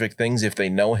specific things if they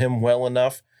know him well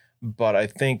enough. But I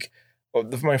think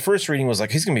my first reading was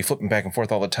like, he's going to be flipping back and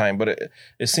forth all the time. But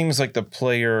it seems like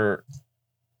the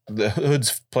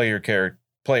Hood's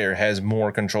player has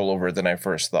more control over it than I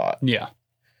first thought. Yeah.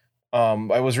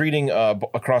 I was reading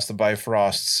Across the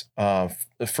Bifrost's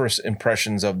the first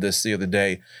impressions of this the other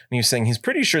day. And he was saying he's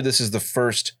pretty sure this is the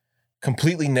first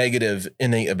completely negative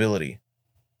innate ability.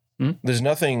 There's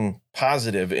nothing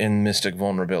positive in Mystic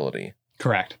Vulnerability.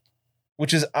 Correct.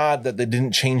 Which is odd that they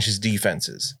didn't change his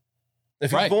defenses.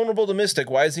 If he's vulnerable to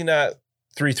Mystic, why is he not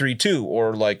 3-3-2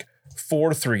 or like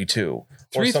 4-3-2?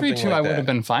 3-3-2 I would have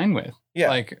been fine with. Yeah.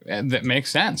 Like, that makes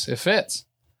sense. It fits.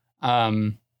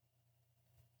 But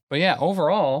yeah,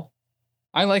 overall,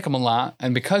 I like him a lot.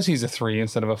 And because he's a 3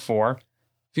 instead of a 4, I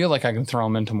feel like I can throw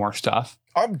him into more stuff.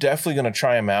 I'm definitely going to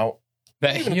try him out.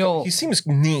 He seems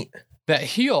neat. That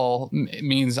heal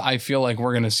means I feel like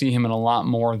we're going to see him in a lot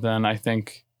more than I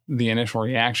think the initial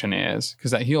reaction is,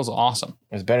 because that heal's awesome.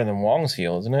 It's better than Wong's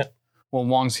heal, isn't it? Well,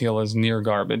 Wong's heal is near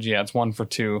garbage. Yeah, it's 1 for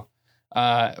 2.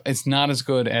 It's not as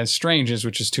good as Strange's,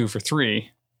 which is 2 for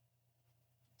 3.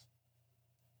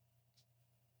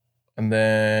 And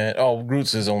then,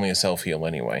 Groot's is only a self-heal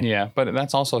anyway. Yeah, but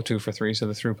that's also 2 for 3, so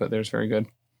the throughput there's very good.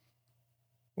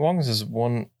 Wong's is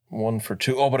 1 for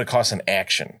 2. Oh, but it costs an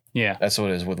action. Yeah. That's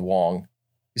what it is with Wong.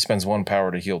 He spends 1 power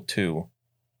to heal 2.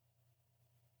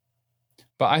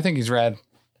 But I think he's rad.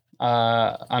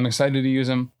 I'm excited to use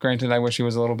him. Granted, I wish he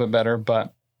was a little bit better,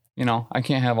 but, I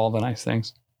can't have all the nice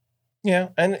things. Yeah,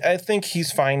 and I think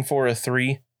he's fine for a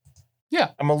 3.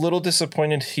 Yeah. I'm a little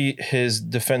disappointed his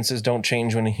defenses don't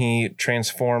change when he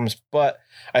transforms, but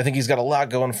I think he's got a lot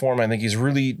going for him. I think he's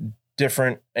really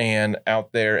different and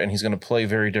out there, and he's going to play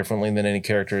very differently than any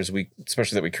characters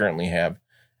especially that we currently have.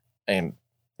 And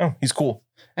he's cool.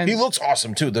 And he looks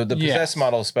awesome too. The possessed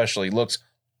model especially looks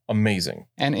amazing.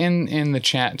 And in the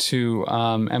chat too,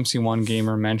 MC1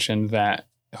 Gamer mentioned that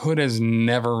Hood has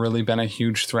never really been a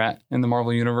huge threat in the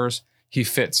Marvel Universe. He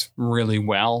fits really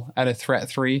well at a threat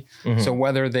 3. So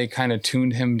whether they kind of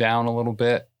tuned him down a little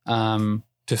bit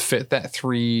to fit that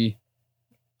 3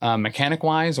 mechanic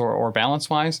wise or balance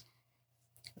wise,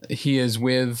 he is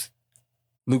with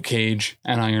Luke Cage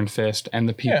and Iron Fist and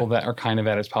the people that are kind of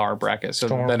at his power bracket. So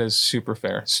Storm. That is super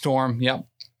fair. Storm, yep.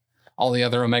 All the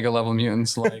other Omega level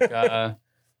mutants like Baron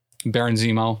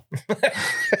Zemo,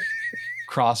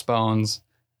 Crossbones,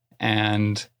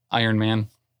 and Iron Man.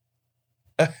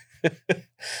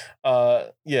 I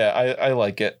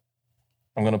like it.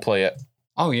 I'm gonna play it.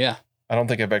 Oh yeah. I don't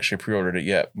think I've actually pre-ordered it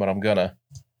yet, but I'm gonna.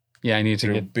 Yeah, I need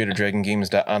to get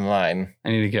BeaterDragonGames.online. I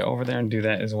need to get over there and do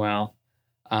that as well.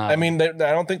 I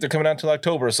don't think they're coming out until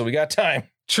October, so we got time.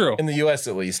 True. In the US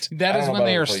at least. That is when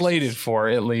they are slated for,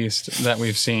 at least, that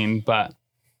we've seen, but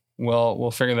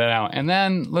we'll figure that out. And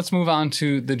then let's move on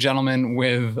to the gentleman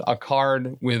with a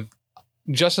card with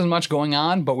just as much going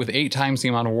on, but with 8 times the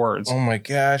amount of words. Oh my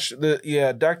gosh.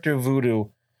 Dr. Voodoo.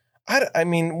 I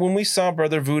mean, when we saw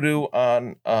Brother Voodoo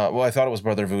on, I thought it was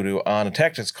Brother Voodoo on a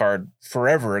tactics card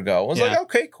forever ago. I was like,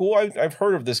 okay, cool. I've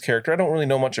heard of this character. I don't really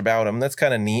know much about him. That's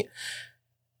kind of neat.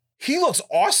 He looks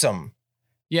awesome.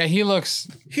 Yeah, he looks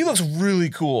really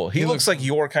cool. He looks like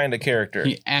your kind of character.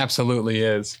 He absolutely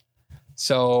is.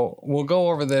 So we'll go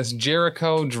over this.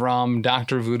 Jericho Drum,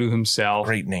 Dr. Voodoo himself.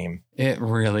 Great name. It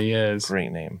really is.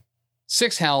 Great name.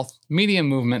 6 health, medium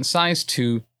movement, size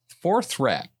 2, 4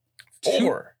 threat.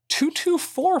 4.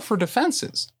 2/4 for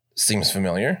defenses. Seems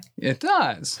familiar. It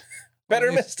does.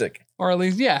 Better mystic. Or at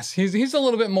least, yes, he's a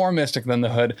little bit more mystic than the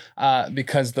Hood,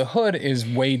 because the Hood is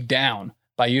weighed down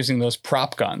by using those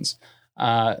prop guns.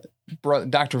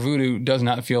 Dr. Voodoo does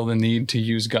not feel the need to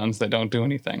use guns that don't do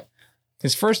anything.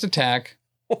 His first attack,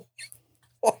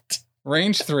 what?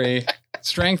 Range 3,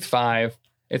 strength 5.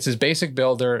 It's his basic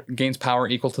builder, gains power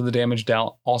equal to the damage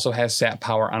dealt, also has sap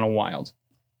power on a wild.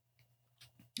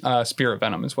 Spirit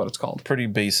Venom is what it's called. Pretty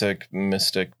basic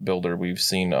mystic builder we've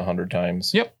seen 100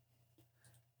 times. Yep.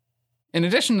 In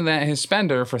addition to that, his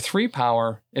spender for 3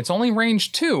 power, it's only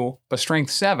range 2, but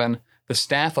strength 7, the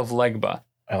Staff of Legba.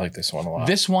 I like this one a lot.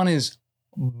 This one is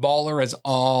baller as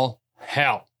all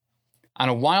hell. On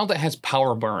a wild that has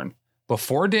power burn,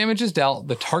 before damage is dealt,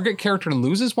 the target character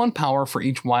loses 1 power for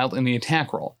each wild in the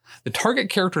attack roll. The target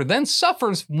character then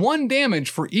suffers 1 damage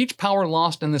for each power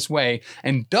lost in this way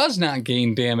and does not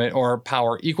gain damage or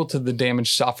power equal to the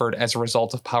damage suffered as a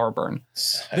result of power burn.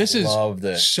 This is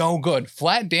so good.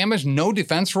 Flat damage, no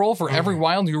defense roll for every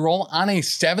wild you roll on a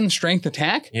 7 strength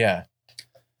attack? Yeah.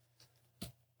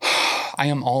 I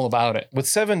am all about it. With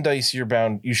 7 dice,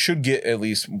 you should get at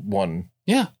least 1.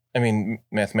 Yeah. I mean,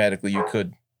 mathematically, you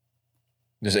could.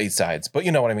 There's 8 sides, but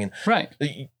you know what I mean. Right.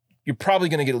 You're probably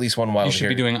going to get at least 1 wild. You should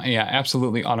be doing,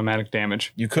 absolutely automatic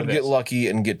damage. You could get lucky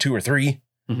and get 2 or 3,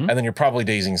 and then you're probably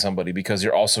dazing somebody because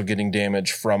you're also getting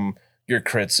damage from your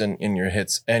crits and in your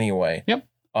hits anyway. Yep.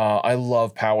 I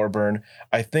love power burn.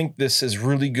 I think this is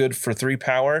really good for 3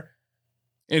 power.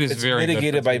 It's very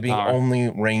mitigated by being only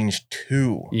range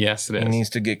 2. Yes, it is. It needs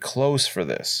to get close for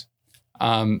this.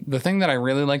 The thing that I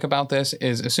really like about this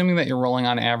is, assuming that you're rolling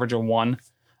on average a 1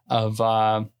 of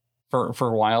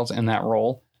for wilds in that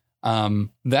roll,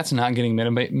 that's not getting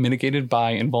mitigated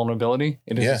by invulnerability.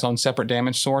 It is its own separate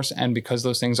damage source, and because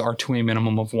those things are to a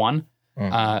minimum of 1,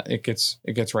 it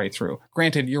gets right through.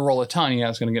 Granted, you roll a ton,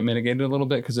 it's going to get mitigated a little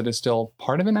bit because it is still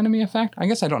part of an enemy effect. I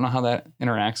guess I don't know how that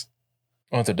interacts.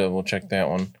 I'll have to double check that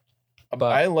one.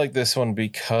 But I like this one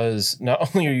because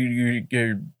not only are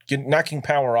you're knocking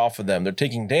power off of them, they're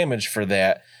taking damage for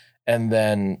that, and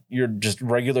then you're just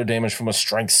regular damage from a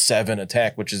strength 7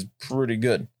 attack, which is pretty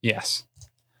good. Yes.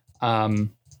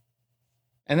 And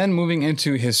then moving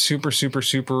into his super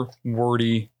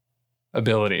wordy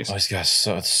abilities. Oh, he's got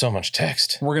so much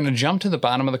text. We're going to jump to the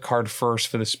bottom of the card first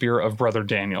for the Spear of Brother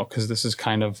Daniel, because this is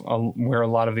kind of where a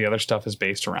lot of the other stuff is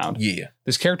based around. Yeah.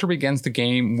 This character begins the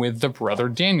game with the Brother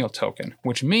Daniel token,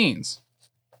 which means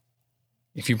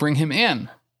if you bring him in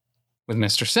with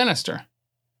Mr. Sinister,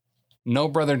 no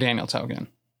Brother Daniel token.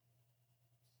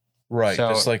 Right,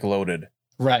 just like loaded.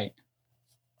 Right.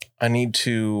 I need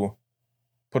to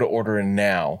put an order in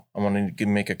now. I'm going to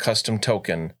make a custom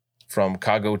token from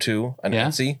Kago 2 on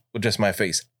Etsy with just my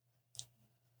face.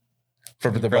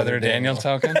 For the Brother Daniel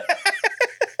token.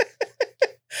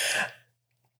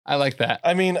 I like that.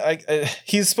 I mean,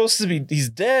 he's supposed to be, he's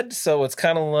dead, so it's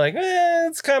kind of like,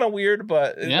 it's kind of weird,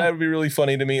 but that would be really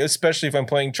funny to me, especially if I'm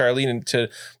playing Charlene and to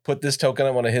put this token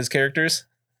on one of his characters.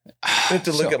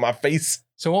 To look at my face.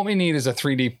 So what we need is a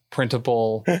 3D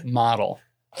printable model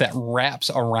that wraps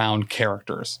around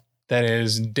characters. That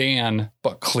is Dan,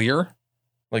 but clear.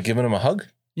 Like giving him a hug?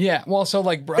 Yeah, well, so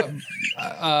like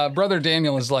Brother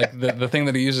Daniel is like the thing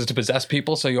that he uses to possess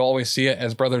people, so you always see it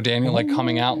as Brother Daniel like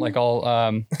coming out like all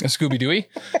Scooby-Dooey.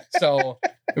 So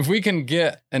if we can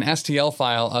get an STL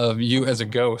file of you as a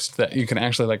ghost that you can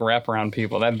actually like wrap around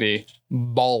people, that'd be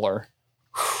baller.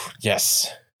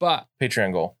 Yes. But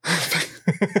Patreon goal.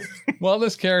 Well,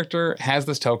 this character has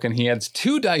this token. He adds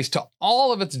 2 dice to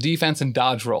all of its defense and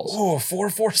dodge rolls. Oh,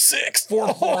 4/4/6.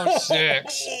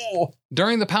 4/4/6.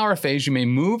 During the power phase, you may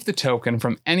move the token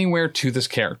from anywhere to this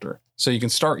character. So you can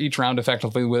start each round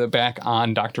effectively with it back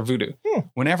on Dr. Voodoo.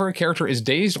 Whenever a character is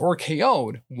dazed or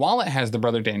KO'd while it has the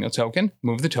Brother Daniel token,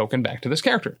 move the token back to this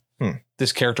character.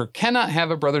 This character cannot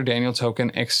have a Brother Daniel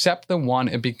token except the one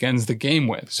it begins the game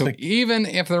with. So even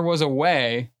if there was a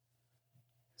way...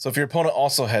 So if your opponent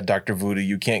also had Dr. Voodoo,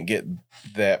 you can't get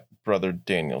that Brother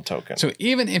Daniel token. So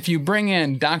even if you bring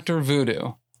in Dr.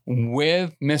 Voodoo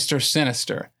with Mr.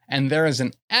 Sinister, and there is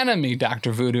an enemy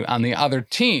Dr. Voodoo on the other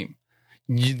team,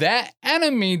 that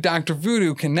enemy Dr.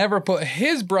 Voodoo can never put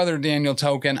his Brother Daniel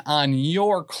token on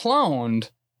your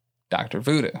cloned Dr.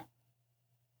 Voodoo.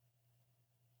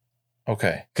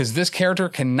 Okay. Because this character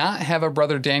cannot have a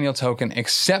Brother Daniel token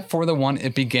except for the one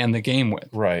it began the game with.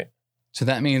 Right. So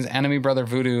that means enemy Brother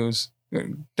Voodoo's,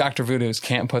 Dr. Voodoo's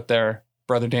can't put their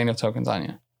Brother Daniel tokens on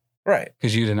you. Right.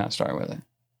 Because you did not start with it.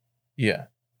 Yeah.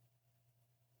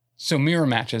 So mirror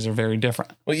matches are very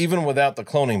different. Well, even without the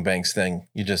cloning banks thing,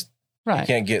 you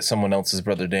can't get someone else's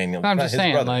Brother Daniel. I'm just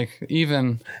saying, brother. Like,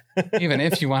 even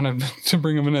if you wanted to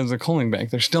bring him in as a cloning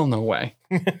bank, there's still no way.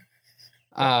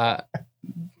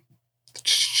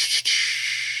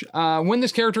 When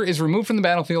this character is removed from the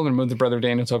battlefield, remove the Brother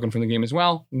Daniel token from the game as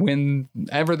well.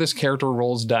 Whenever this character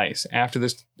rolls dice, after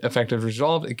this effect is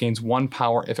resolved, it gains 1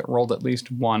 power if it rolled at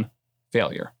least 1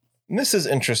 failure. And this is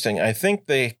interesting. I think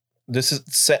this is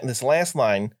set in this last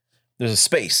line. There's a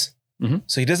space. Mm-hmm.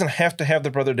 So he doesn't have to have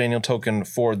the Brother Daniel token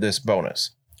for this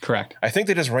bonus. Correct. I think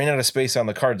they just ran out of space on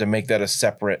the card to make that a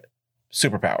separate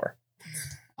superpower.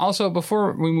 Also,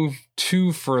 before we move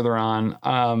too further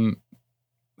on,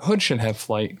 Hood should have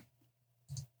flight.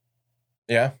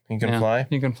 Yeah, he can fly.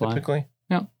 He can fly. Typically.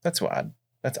 Yeah. That's odd.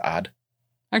 That's odd.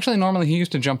 Actually, normally he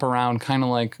used to jump around kind of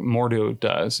like Mordo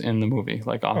does in the movie,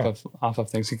 like off of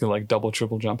things. He could like double,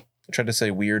 triple jump. I tried to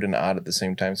say weird and odd at the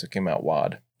same time, so it came out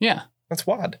wad. Yeah. That's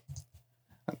wad.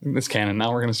 It's canon.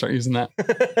 Now we're going to start using that.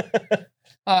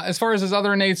 As far as his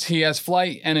other innates, he has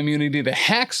flight and immunity to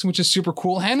hex, which is super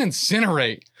cool, and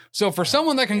incinerate. So for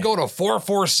someone that can go to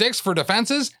 4/4/6 for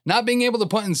defenses, not being able to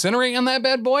put incinerate on that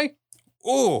bad boy,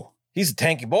 ooh. He's a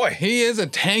tanky boy. He is a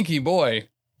tanky boy.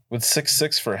 With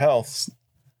 6'6" for health.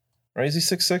 Right? Is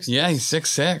he 6'6"? Yeah, he's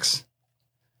 6'6".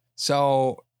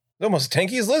 So. Almost as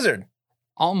tanky as Lizard.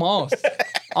 Almost.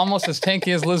 Almost as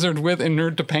tanky as Lizard with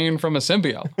inert to pain from a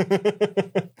symbiote.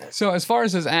 So as far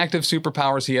as his active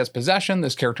superpowers, he has possession.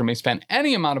 This character may spend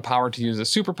any amount of power to use a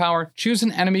superpower. Choose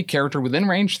an enemy character within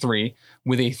range 3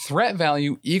 with a threat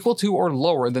value equal to or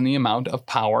lower than the amount of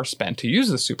power spent to use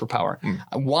the superpower.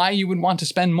 Why you would want to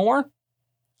spend more?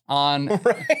 On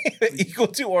right. Equal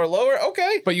to or lower?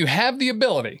 Okay. But you have the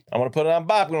ability. I'm going to put it on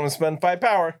Bob. I'm going to spend 5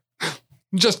 power.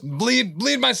 Just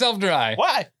bleed myself dry.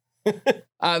 Why?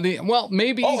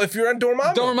 Maybe. Oh, if you're on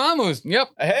Dormammu. Dormammu's, yep.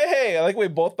 Hey, I like we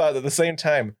both thought at the same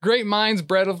time. Great minds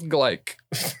bred of alike.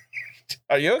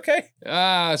 Are you okay?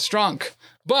 Strunk.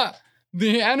 But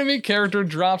the enemy character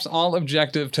drops all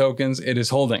objective tokens it is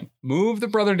holding. Move the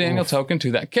Brother Daniel token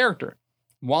to that character.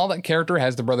 While that character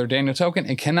has the Brother Daniel token,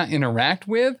 it cannot interact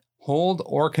with, hold,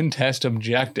 or contest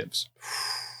objectives.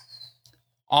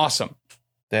 Awesome.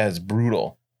 That is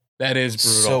brutal. That is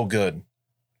brutal. So good.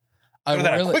 Better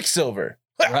than a Quicksilver.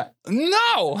 Right.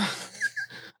 No!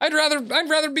 I'd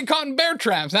rather be caught in bear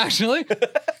traps, actually. Do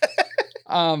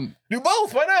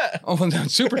both. Why not? Oh,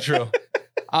 that's super true.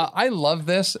 I love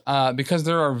this because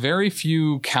there are very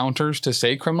few counters to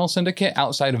say Criminal Syndicate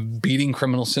outside of beating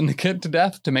Criminal Syndicate to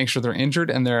death to make sure they're injured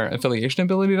and their affiliation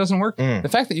ability doesn't work. The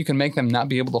fact that you can make them not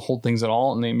be able to hold things at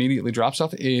all and they immediately drop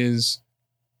stuff is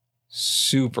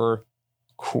super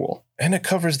cool. And it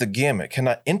covers the gamut.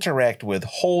 Cannot interact with,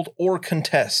 hold, or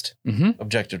contest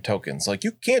objective tokens. Like,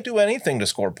 you can't do anything to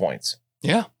score points.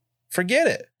 Yeah. Forget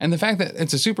it. And the fact that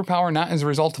it's a superpower not as a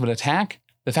result of an attack,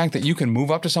 the fact that you can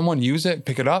move up to someone, use it,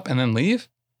 pick it up, and then leave.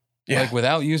 Yeah. Like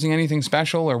without using anything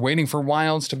special or waiting for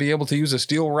wilds to be able to use a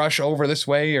steel rush over this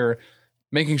way or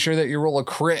making sure that you roll a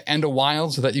crit and a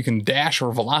wild so that you can dash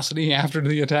or velocity after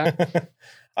the attack.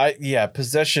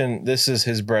 Possession, this is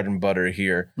his bread and butter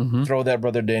here. Throw that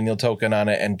Brother Daniel token on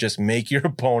it and just make your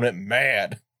opponent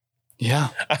mad. Yeah.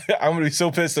 I'm going to be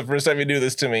so pissed the first time you do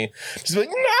this to me. Just be like,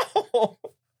 no!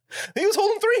 He was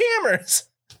holding 3 hammers.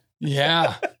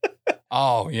 Yeah.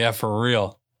 Oh, yeah, for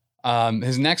real.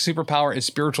 His next superpower is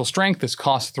Spiritual Strength. This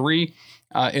costs 3.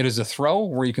 It is a throw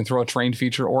where you can throw a trained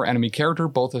feature or enemy character,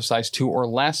 both of size 2 or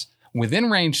less, within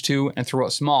range 2 and throw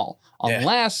it small.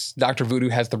 Unless Dr. Voodoo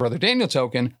has the Brother Daniel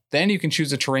token, then you can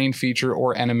choose a terrain feature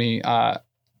or enemy. It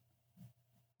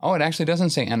actually doesn't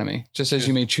say enemy. It just says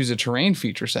you may choose a terrain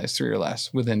feature size 3 or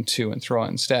less within 2 and throw it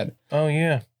instead. Oh,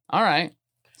 yeah. All right.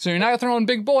 So you're not throwing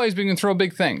big boys, but you can throw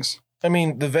big things. I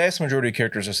mean, the vast majority of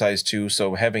characters are size 2,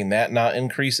 so having that not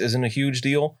increase isn't a huge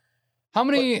deal. How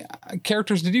many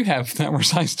characters did you have that were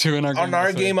size 2 in our game? On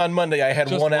our game on Monday, I had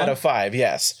just 1 out of 5,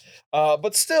 yes.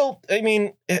 But still, I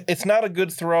mean, it's not a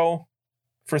good throw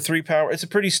for 3 power. It's a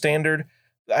pretty standard.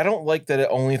 I don't like that it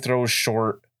only throws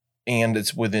short and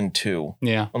it's within 2.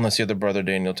 Yeah. Unless you have the Brother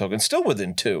Daniel token. Still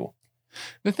within 2.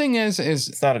 The thing is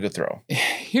it's not a good throw.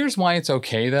 Here's why it's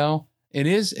okay, though. It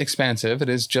is expensive. It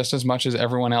is just as much as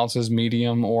everyone else's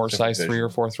medium or different size 3 or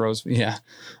 4 throws. Yeah.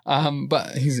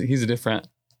 But he's a different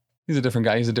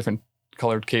guy. He's a different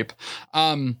colored cape.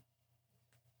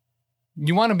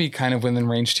 You want to be kind of within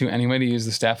range too anyway to use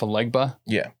the Staff of Legba.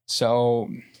 Yeah. So,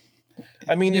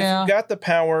 I mean, if you got the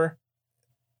power,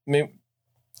 maybe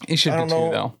it should be 2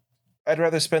 though. I'd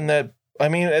rather spend that. I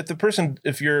mean,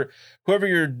 whoever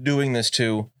you're doing this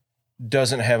to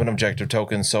doesn't have an objective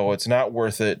token, so it's not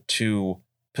worth it to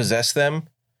possess them.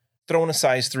 Throwing a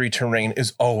size 3 terrain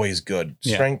is always good.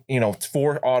 Strength,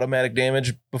 4 automatic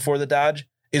damage before the dodge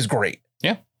is great.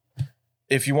 Yeah.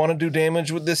 If you want to do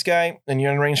damage with this guy and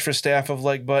you're in range for Staff of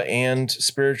Legba and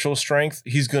Spiritual Strength,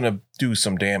 he's going to do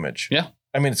some damage. Yeah.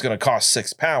 I mean, it's going to cost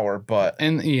 6 power, but...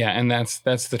 And that's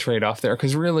the trade-off there,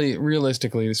 because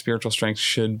realistically, the Spiritual Strength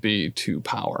should be 2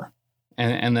 power.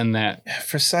 And then that...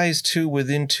 For size 2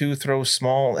 within 2 throw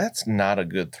small, that's not a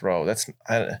good throw.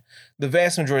 The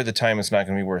vast majority of the time, it's not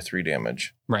going to be worth 3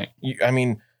 damage. Right. I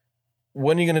mean,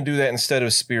 when are you going to do that instead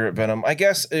of Spirit Venom? I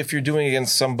guess if you're doing it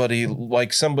against somebody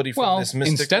from this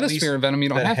Mystic instead of Spirit Venom, you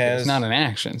don't have to. It's not an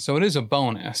action, so it is a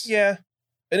bonus. Yeah.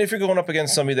 And if you're going up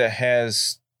against somebody that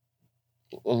has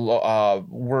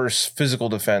worse physical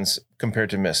defense compared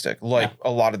to Mystic, like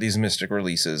a lot of these Mystic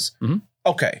releases,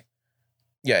 okay.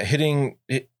 Yeah, hitting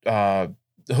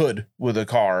Hood with a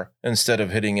car instead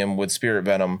of hitting him with Spirit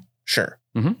Venom, sure.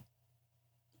 Mm-hmm.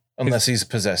 Unless he's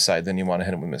possessed side, then you want to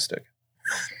hit him with Mystic.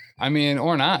 I mean,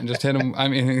 or not. Just hit him. I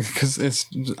mean, because it's...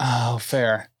 Oh,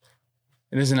 fair.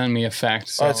 It is an enemy effect.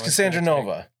 So it's Cassandra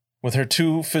Nova with her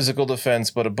 2 physical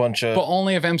defense, but a bunch of... But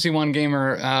only if MC1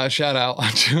 Gamer, shout out,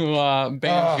 to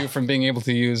ban you from being able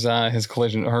to use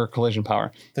her collision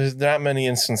power. There's not many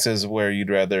instances where you'd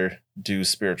rather do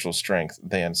Spiritual Strength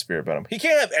than Spirit Venom. He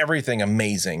can't have everything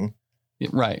amazing.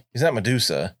 Right. He's not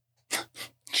Medusa.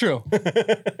 True.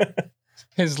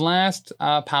 His last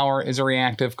power is a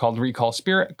reactive called Recall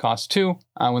Spirit. Costs 2.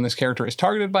 When this character is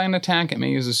targeted by an attack, it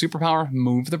may use a superpower,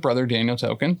 move the Brother Daniel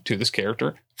token to this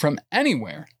character from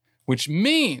anywhere. Which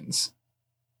means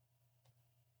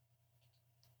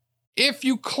if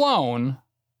you clone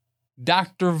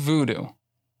Dr. Voodoo.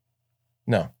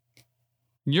 No.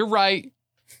 You're right.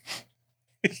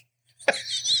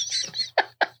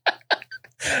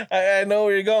 I know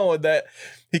where you're going with that.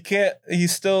 He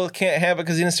still can't have it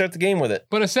because he didn't start the game with it.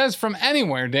 But it says from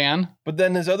anywhere, Dan. But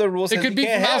then his other rule says it could be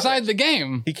from outside the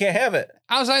game. He can't have it.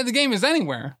 Outside the game is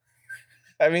anywhere.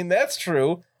 I mean, that's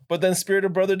true. But then Spirit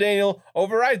of Brother Daniel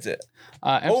overrides it.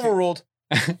 Overruled.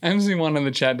 MC1 in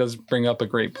the chat does bring up a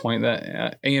great point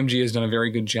that AMG has done a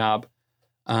very good job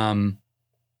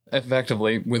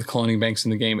effectively with cloning banks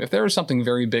in the game. If there is something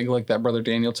very big like that Brother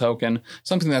Daniel token,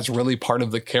 something that's really part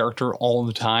of the character all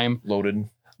the time.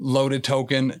 Loaded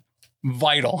token,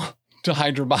 vital to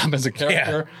Hydra Bob as a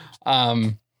character.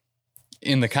 Yeah.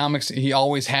 In the comics, he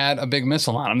always had a big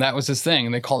missile on him. That was his thing.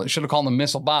 And they should have called him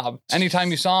Missile Bob.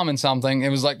 Anytime you saw him in something, it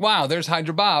was like, wow, there's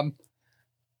Hydra Bob.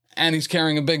 And he's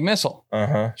carrying a big missile.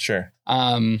 Sure.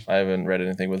 I haven't read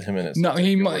anything with him in it. No,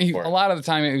 he a lot of the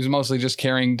time it was mostly just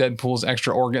carrying Deadpool's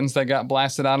extra organs that got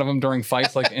blasted out of him during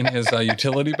fights, like in his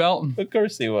utility belt. Of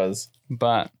course he was.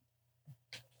 But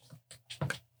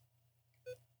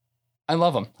I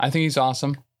love him. I think he's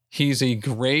awesome. He's a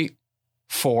great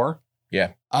 4.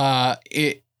 Yeah. I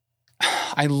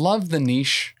love the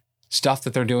niche stuff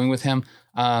that they're doing with him.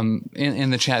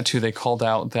 In the chat too, they called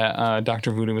out that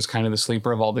Dr. Voodoo was kind of the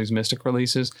sleeper of all these Mystic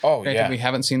releases. Oh, yeah. We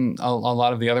haven't seen a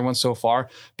lot of the other ones so far,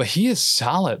 but he is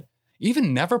solid.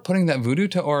 Even never putting that Voodoo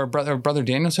or Brother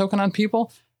Daniel token on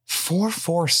people.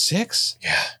 4/4/6.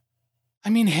 Yeah. I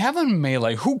mean, have him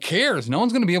melee. Who cares? No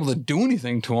one's going to be able to do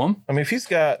anything to him. I mean, if he's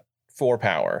got 4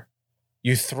 power,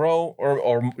 you throw,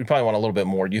 or you probably want a little bit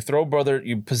more. You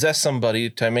you possess somebody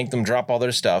to make them drop all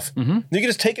their stuff. Mm-hmm. You can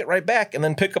just take it right back and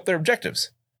then pick up their objectives.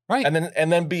 Right.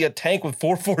 And then be a tank with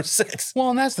 4/4/6.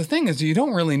 Well, and that's the thing is you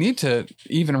don't really need to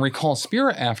even recall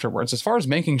Spirit afterwards. As far as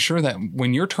making sure that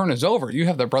when your turn is over, you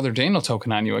have the Brother Daniel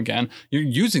token on you again. You're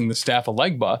using the Staff of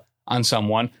Legba on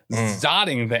someone,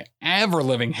 zotting the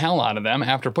ever-living hell out of them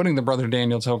after putting the Brother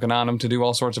Daniel token on him to do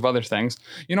all sorts of other things.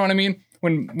 You know what I mean?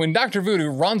 When Dr. Voodoo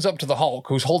runs up to the Hulk,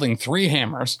 who's holding 3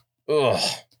 hammers, and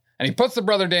he puts the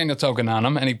Brother Daniel token on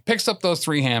him, and he picks up those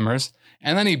 3 hammers,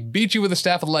 and then he beats you with the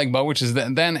Staff of Legba, which is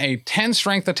then a 10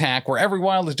 strength attack where every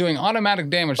wild is doing automatic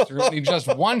damage through, and he just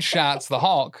one-shots the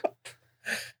Hulk.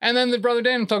 And then the Brother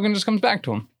Daniel token just comes back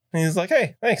to him. And he's like,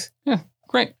 hey, thanks. Yeah,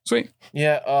 great, sweet.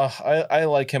 Yeah, I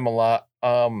like him a lot.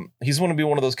 He's going to be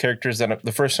one of those characters that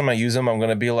the first time I use him, I'm going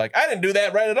to be like, I didn't do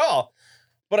that right at all.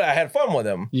 But I had fun with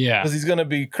him. Yeah. Because he's going to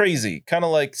be crazy. Kind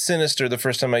of like Sinister the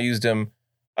first time I used him.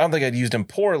 I don't think I'd used him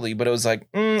poorly, but it was like,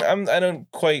 I don't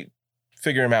quite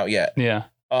figure him out yet. Yeah.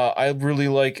 I really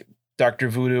like Dr.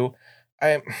 Voodoo.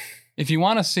 Yeah, If you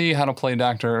want to see how to play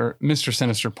Mr.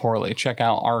 Sinister poorly, check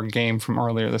out our game from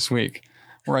earlier this week,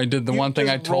 where I did the one thing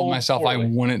I told myself poorly. I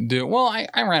wouldn't do. Well, I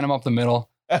ran him up the middle.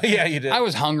 Yeah, you did. I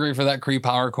was hungry for that Kree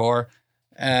power core,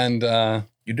 and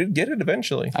you did get it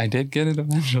eventually. I did get it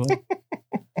eventually.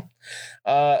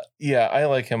 Yeah, I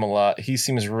like him a lot. He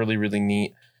seems really, really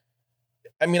neat.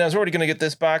 I mean, I was already going to get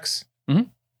this box,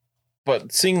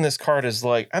 but seeing this card is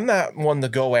like, I'm not one to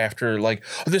go after, like,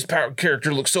 oh, this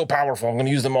character looks so powerful, I'm going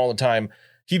to use them all the time.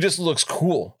 He just looks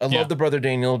cool. I love the Brother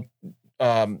Daniel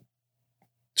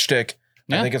shtick.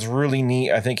 Yeah. I think it's really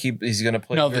neat. I think he's going to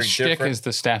play the shtick is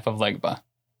the Staff of Legba.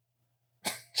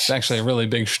 It's actually a really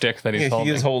big shtick that he's holding.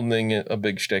 He is holding a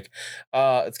big shtick.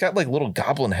 It's got like little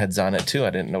goblin heads on it too.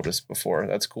 I didn't notice before.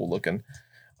 That's cool looking.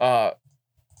 Yeah,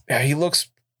 he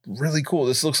looks really cool.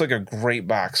 This looks like a great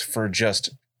box for just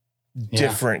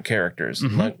different characters.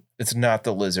 Mm-hmm. It's not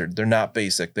the Lizard. They're not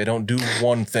basic. They don't do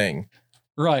one thing.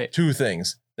 Right. Two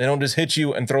things. They don't just hit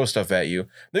you and throw stuff at you.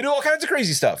 They do all kinds of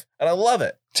crazy stuff, and I love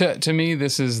it. To me,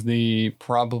 this is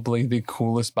probably the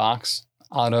coolest box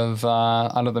out of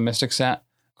the Mystic set.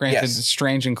 Granted,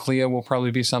 Strange and Clea will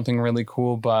probably be something really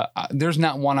cool, but there's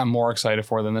not one I'm more excited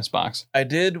for than this box. I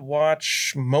did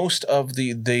watch most of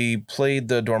they played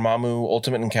the Dormammu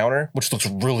Ultimate Encounter, which looks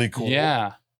really cool.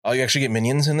 Yeah. You actually get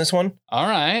minions in this one. All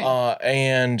right.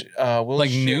 And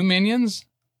new minions?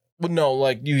 Well, no,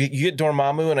 like you get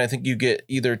Dormammu, and I think you get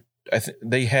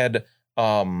they had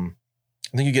I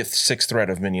think you get 6 threat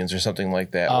of minions or something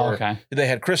like that. Oh, okay. They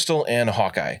had Crystal and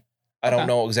Hawkeye. I don't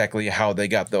know exactly how they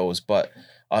got those, but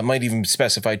I might even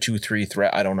specify 2-3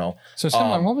 threat. I don't know. So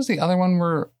similar. What was the other one?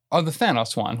 The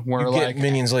Thanos one? Where you get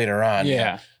minions later on.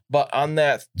 Yeah. But on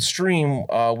that stream,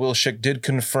 Will Schick did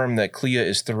confirm that Clea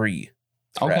is 3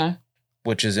 threat, okay,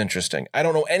 which is interesting. I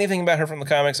don't know anything about her from the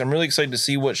comics. I'm really excited to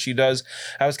see what she does.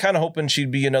 I was kind of hoping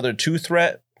she'd be another 2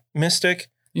 threat mystic.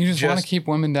 You just want to keep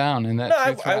women down in that. No,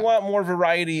 I want more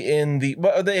variety in the.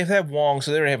 But they have Wong,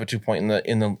 so they already have a 2 point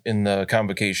in the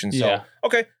convocation. So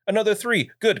okay, another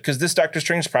 3, good, because this Doctor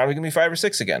Strange is probably gonna be 5 or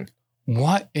 6 again.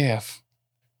 What if?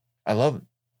 I love it.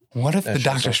 What if the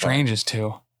Doctor Strange is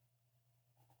 2?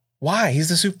 Why? He's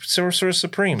the Sorcerer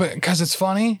Supreme. But because it's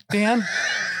funny, Dan.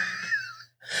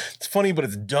 It's funny, but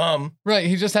it's dumb. Right,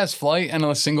 he just has flight and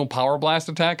a single power blast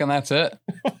attack, and that's it.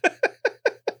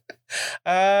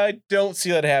 I don't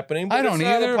see that happening. But I don't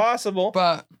either. Possible.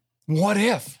 But what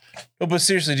if? Oh, but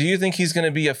seriously, do you think he's going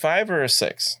to be a 5 or a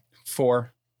 6?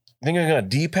 4. You think he's going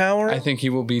to depower? I think he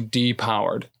will be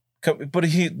depowered. But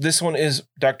this one is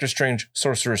Doctor Strange,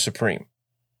 Sorcerer Supreme.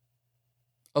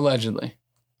 Allegedly.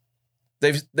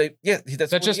 That's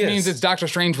that just means it's Doctor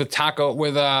Strange with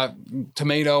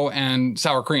tomato and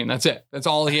sour cream. That's it. That's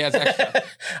all he has extra.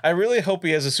 I really hope he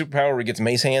has a superpower where he gets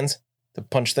mace hands to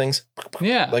punch things.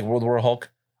 Yeah. Like World War Hulk.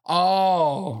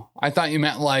 Oh, I thought you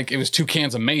meant like it was 2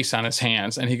 cans of mace on his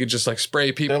hands and he could just like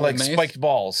spray people with mace. They're like spiked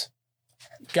balls.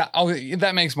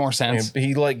 That makes more sense.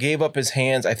 He like gave up his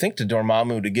hands, I think, to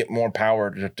Dormammu to get more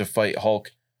power to fight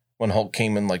Hulk when Hulk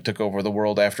came and like took over the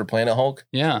world after Planet Hulk.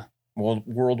 Yeah.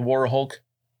 World War Hulk.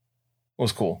 It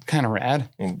was cool. Kind of rad.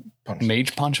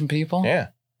 Mage punching people.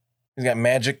 Yeah. He's got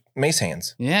magic mace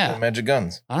hands. Yeah. Magic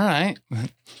guns. All right.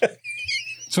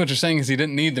 So what you're saying is he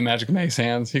didn't need the magic mace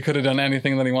hands. He could have done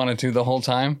anything that he wanted to the whole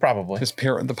time. Probably.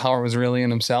 The power was really in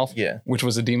himself. Yeah. Which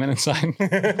was a demon inside.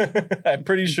 I'm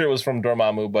pretty sure it was from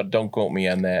Dormammu, but don't quote me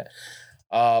on that.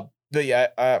 But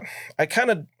yeah,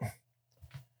 I'd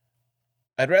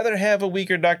rather have a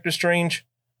weaker Doctor Strange.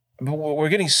 But we're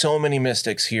getting so many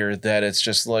mystics here that it's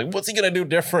just like, what's he going to do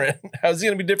different? How's he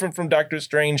going to be different from Doctor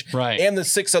Strange? Right. And the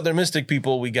 6 other mystic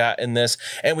people we got in this.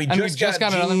 And we just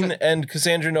got Jean and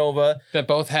Cassandra Nova. That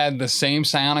both had the same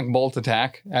psionic bolt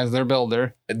attack as their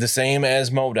builder. The same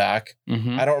as MODOK.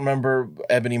 Mm-hmm. I don't remember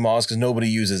Ebony Maw because nobody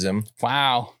uses him.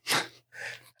 Wow.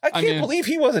 I can't believe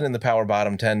he wasn't in the Power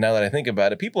Bottom 10 now that I think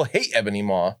about it. People hate Ebony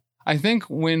Maw. I think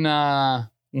when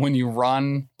you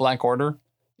run Black Order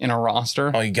in a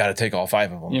roster. Oh, you got to take all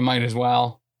 5 of them. You might as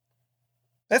well.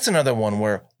 That's another one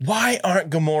where why aren't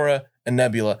Gamora and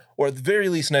Nebula, or at the very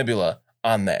least Nebula,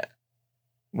 on that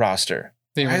roster?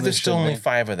 Why are there still only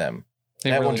 5 of them?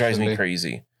 That one drives me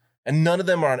crazy. And none of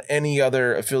them are on any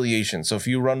other affiliation. So if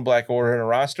you run Black Order in a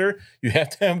roster, you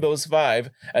have to have those 5,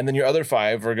 and then your other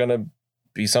 5 are going to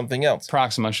be something else.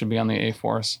 Proxima should be on the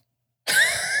A-Force.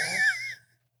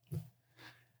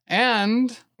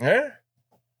 And...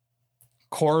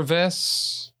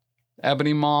 Corvus,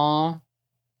 Ebony Maw,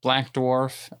 Black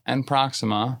Dwarf, and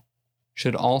Proxima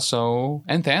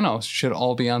and Thanos should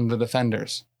all be on the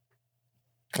Defenders.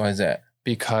 Why is that?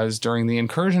 Because during the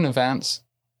Incursion events,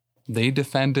 they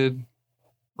defended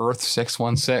Earth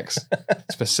 616,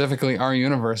 specifically our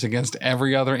universe, against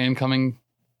every other incoming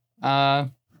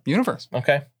universe.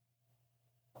 Okay.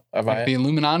 Like the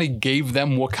Illuminati gave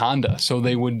them Wakanda, so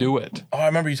they would do it. Oh, I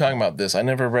remember you talking about this. I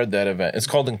never read that event. It's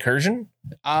called Incursion?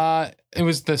 It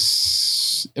was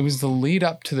the lead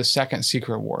up to the second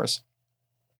Secret Wars.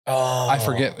 Oh, I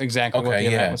forget exactly what the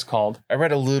event was called. I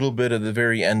read a little bit of the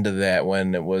very end of that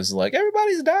when it was like,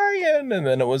 everybody's dying. And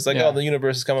then it was like, oh, the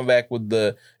universe is coming back with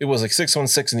it was like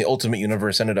 616 and the Ultimate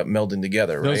Universe ended up melding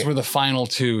together, right? Those were the final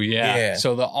two, yeah.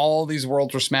 So all these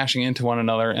worlds were smashing into one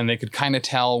another, and they could kind of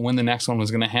tell when the next one was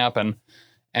going to happen.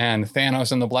 And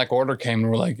Thanos and the Black Order came and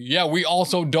were like, yeah, we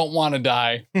also don't want to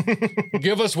die.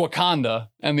 Give us Wakanda.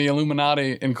 And the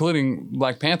Illuminati, including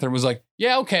Black Panther, was like,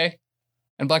 yeah, okay.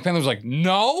 And Black Panther was like,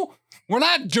 no, we're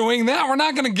not doing that. We're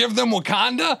not going to give them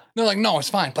Wakanda. They're like, no, it's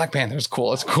fine. Black Panther's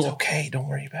cool. It's cool. It's okay. Don't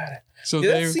worry about it. So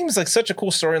that seems like such a cool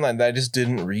storyline that I just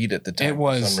didn't read at the time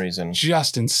for some reason.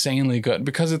 Just insanely good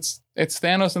because it's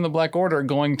Thanos and the Black Order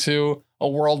going to a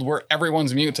world where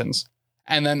everyone's mutants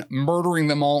and then murdering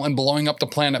them all and blowing up the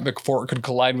planet before it could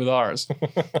collide with ours.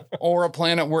 Or a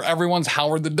planet where everyone's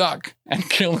Howard the Duck and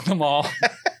killing them all.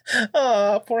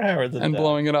 Oh, poor Howard the Duck. And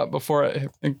blowing it up before it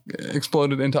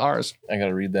exploded into ours. I got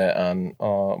to read that on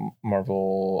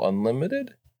Marvel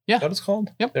Unlimited. Yeah. Is that what it's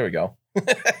called? Yep. There we go.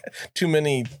 Too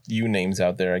many U names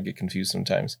out there. I get confused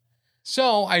sometimes.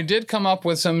 So I did come up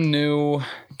with some new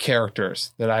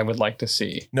characters that I would like to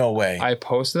see. No way. I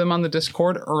posted them on the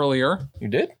Discord earlier. You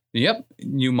did? Yep.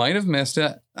 You might have missed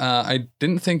it. I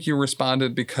didn't think you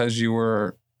responded because you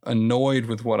were annoyed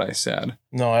with what I said.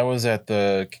 No, I was at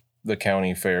the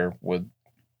county fair with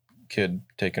kid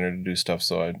taking her to do stuff,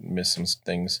 so I missed some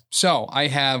things. So I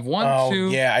have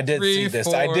I did see this.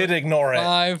 4, I did ignore it.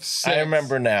 5, 6. I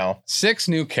remember now. 6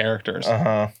 new characters.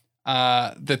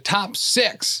 The top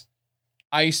 6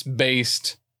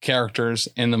 ice-based characters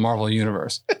in the Marvel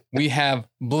Universe. We have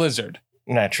Blizzard.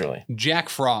 Naturally. Jack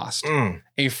Frost.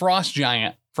 A frost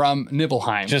giant from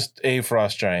Nibelheim. Just a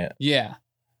frost giant. Yeah.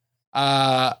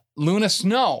 Luna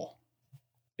Snow.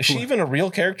 Is she even a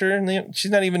real character?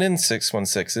 She's not even in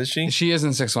 616, is she? She is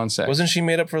in 616. Wasn't she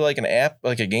made up for like an app,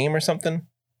 like a game or something?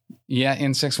 Yeah,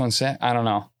 in 616. I don't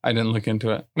know. I didn't look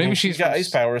into it. Maybe she's got ice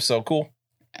powers, so cool.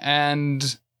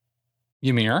 And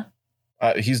Ymir.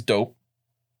 He's dope.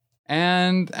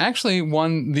 And actually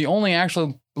the only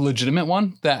actual legitimate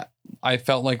one that I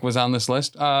felt like was on this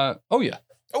list. Oya.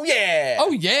 Oh yeah.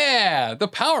 Oh yeah. The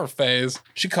power phase.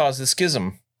 She caused the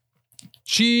schism.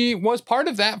 She was part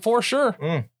of that for sure.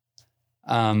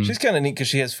 She's kind of neat because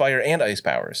she has fire and ice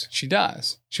powers. She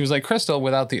does. She was like Crystal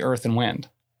without the earth and wind.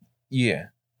 Yeah.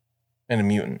 And a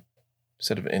mutant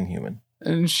instead of inhuman.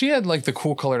 And she had like the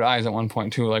cool colored eyes at one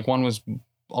point too. Like one was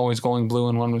always glowing blue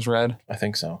and one was red. I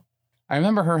think so. I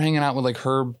remember her hanging out with like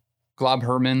Glob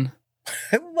Herman.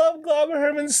 I love Glob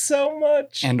Herman so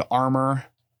much. And Armor.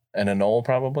 And Anole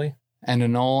probably. And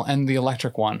Anole and the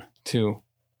electric one too.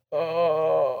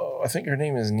 Oh, I think her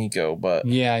name is Nico, but...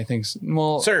 Yeah, I think so.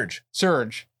 Well... Surge.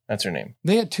 Surge. That's her name.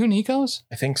 They had 2 Nikos?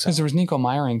 I think so. Because there was Nico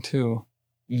Myring too.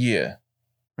 Yeah.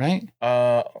 Right?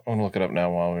 I'm going to look it up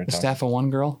now while we're talking. Staff of One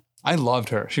Girl? I loved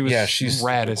her. She's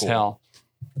rad as hell.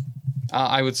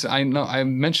 I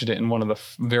mentioned it in one of the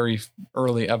very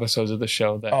early episodes of the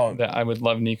show that I would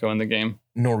love Nico in the game.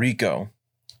 Noriko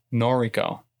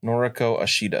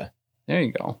Ashida. There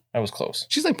you go. I was close.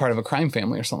 She's like part of a crime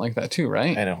family or something like that too,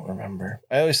 right? I don't remember.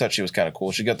 I always thought she was kind of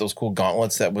cool. She got those cool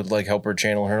gauntlets that would like help her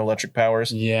channel her electric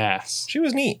powers. Yes. She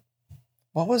was neat.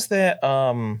 What was that?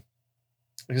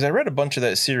 Because I read a bunch of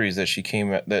that series that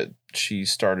she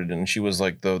started and she was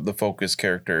like the focus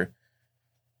character.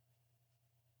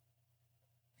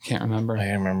 Can't remember. I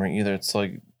can't remember either. It's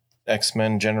like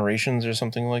X-Men Generations or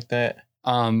something like that.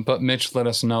 But Mitch let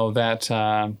us know that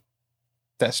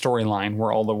that storyline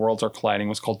where all the worlds are colliding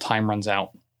was called Time Runs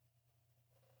Out.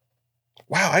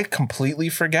 Wow, I completely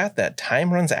forgot that.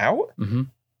 Time Runs Out? Mm-hmm.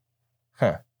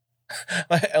 Huh.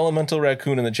 Elemental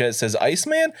Raccoon in the chat says,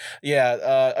 Iceman?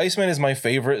 Yeah, Iceman is my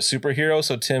favorite superhero,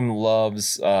 so Tim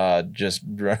loves just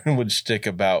running with shtick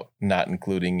about not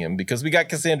including him because we got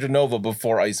Cassandra Nova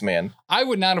before Iceman. I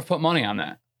would not have put money on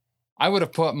that. I would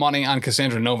have put money on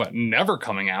Cassandra Nova never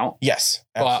coming out. Yes,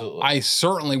 absolutely. But I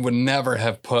certainly would never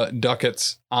have put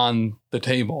ducats on the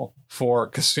table for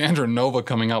Cassandra Nova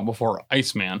coming out before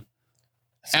Iceman.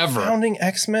 Ever. Founding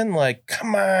X-Men? Like,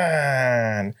 come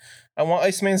on. I want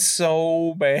Iceman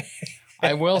so bad.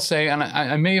 I will say, and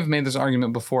I may have made this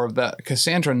argument before, that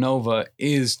Cassandra Nova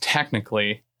is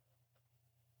technically,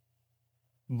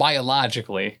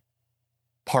 biologically,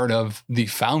 part of the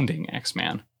founding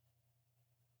X-Men.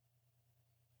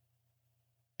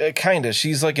 Kind of.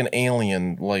 She's like an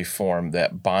alien life form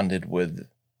that bonded with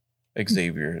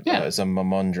Xavier as a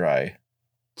Mamundrai.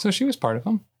 So she was part of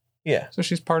him. Yeah. So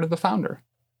she's part of the founder.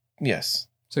 Yes.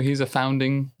 So he's a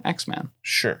founding X-Man.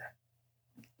 Sure.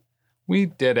 We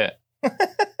did it.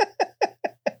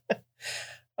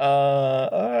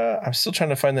 I'm still trying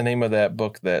to find the name of that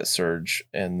book that Surge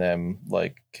and them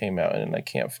like came out in, and I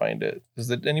can't find it. Does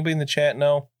anybody in the chat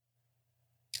know?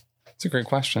 It's a great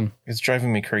question. It's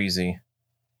driving me crazy.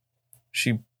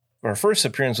 Her first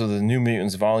appearance was the New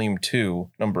Mutants Volume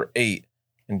 2, number 8,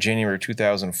 in January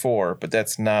 2004, but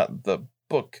that's not the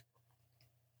book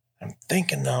I'm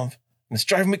thinking of. It's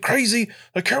driving me crazy.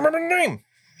 I can't remember the name.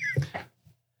 Is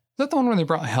that the one where they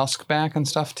brought Husk back and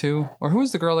stuff too? Or who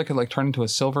was the girl that could like turn into a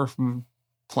silver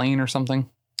plane or something?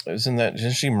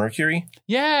 Isn't she Mercury?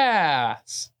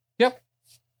 Yes. Yep.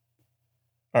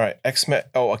 All right. X-Men.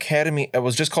 Oh, Academy. It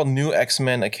was just called New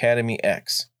X-Men Academy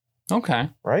X. Okay.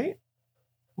 Right?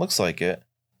 Looks like it.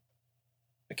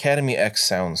 Academy X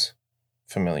sounds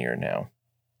familiar now.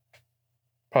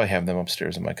 Probably have them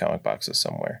upstairs in my comic boxes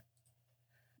somewhere.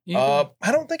 I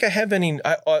don't think I have any.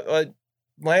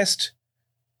 Last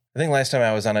time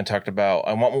I was on, I talked about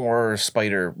I want more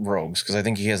Spider Rogues because I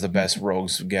think he has the best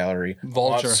Rogues gallery.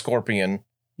 Vulture, Scorpion.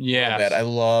 Yeah, I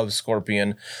love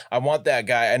Scorpion. I want that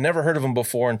guy. I never heard of him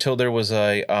before until there was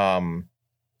a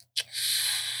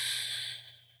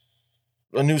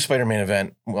new Spider-Man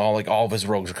event. All of his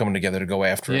Rogues are coming together to go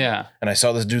after him. Yeah, and I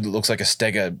saw this dude that looks like a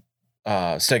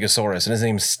Stegosaurus, and his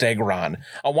name's Stegron.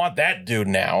 I want that dude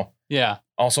now. Yeah.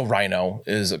 Also, Rhino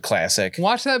is a classic.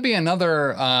 Watch that be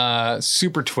another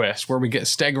super twist where we get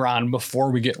Stegron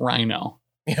before we get Rhino.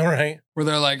 Yeah, right. Where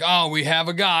they're like, oh, we have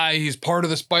a guy. He's part of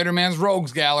the Spider-Man's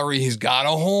Rogues Gallery. He's got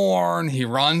a horn. He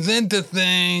runs into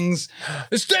things.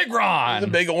 It's Stegron. The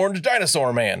big orange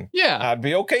dinosaur man. Yeah. I'd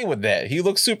be okay with that. He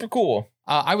looks super cool.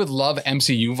 I would love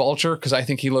MCU Vulture because I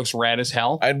think he looks rad as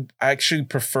hell. I actually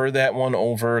prefer that one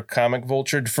over Comic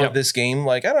Vulture for this game.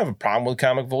 Like, I don't have a problem with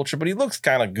Comic Vulture, but he looks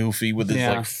kind of goofy with his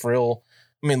like frill.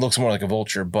 I mean, looks more like a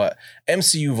vulture, but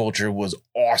MCU Vulture was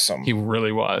awesome. He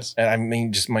really was. And I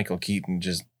mean, just Michael Keaton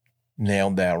just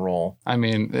nailed that role. I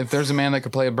mean, if there's a man that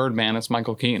could play a Birdman, it's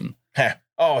Michael Keaton.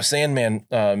 Oh, Sandman,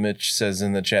 Mitch says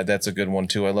in the chat. That's a good one,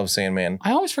 too. I love Sandman.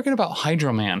 I always forget about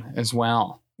Hydro Man as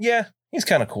well. Yeah, he's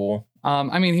kind of cool.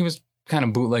 I mean, he was kind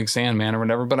of bootleg Sandman or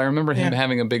whatever, but I remember him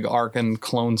having a big arc and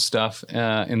clone stuff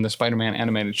in the Spider-Man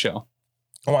animated show.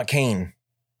 I want Kane.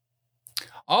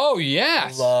 Oh,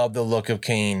 yes. I love the look of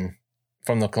Kane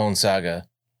from the Clone Saga.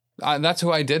 That's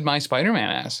who I did my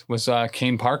Spider-Man as, was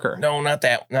Kane Parker. No, not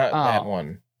that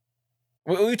one.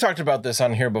 We talked about this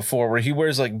on here before, where he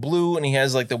wears like blue and he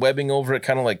has like the webbing over it,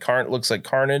 kind of like looks like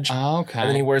Carnage. Oh, okay. And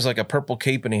then he wears like a purple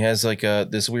cape and he has like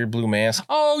this weird blue mask.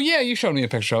 Oh yeah, you showed me a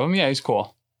picture of him. Yeah, he's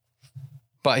cool,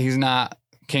 but he's not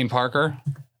Kane Parker.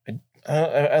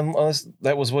 Unless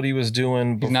that was what he was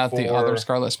doing before. He's not the other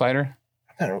Scarlet Spider.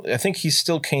 I think he's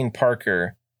still Kane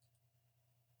Parker.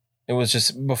 It was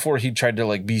just before he tried to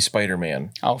like be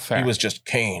Spider-Man. Oh, fair. He was just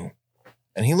Kane,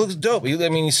 and he looks dope. He's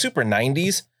super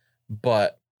 90s.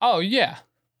 But oh yeah,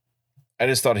 I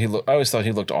always thought he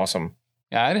looked awesome.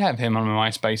 Yeah, I'd have him on my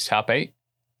MySpace top 8.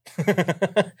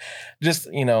 Just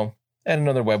add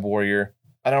another Web Warrior.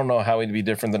 I don't know how he'd be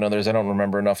different than others. I don't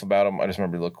remember enough about him. I just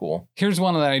remember he looked cool. Here's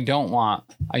one that I don't want.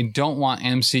 I don't want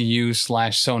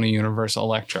MCU/Sony Universe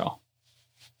Electro.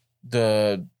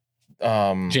 The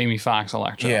Jamie Foxx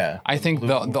Electro. Yeah. I think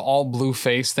the all blue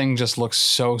face thing just looks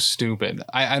so stupid.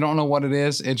 I don't know what it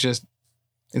is.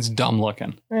 It's dumb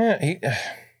looking. Yeah,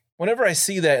 whenever I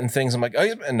see that in things, I'm like,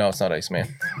 no, it's not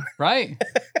Iceman. Right?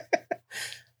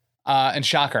 And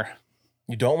Shocker.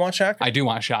 You don't want Shocker? I do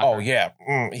want Shocker. Oh, yeah.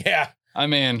 Yeah. I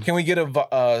mean, can we get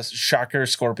a Shocker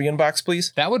Scorpion box,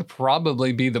 please? That would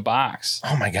probably be the box.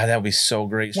 Oh, my God. That would be so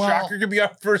great. Well, Shocker could be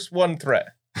our first one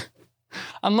threat.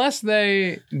 Unless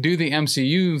they do the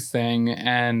MCU thing,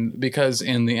 and because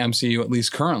in the MCU, at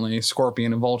least currently,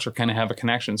 Scorpion and Vulture kind of have a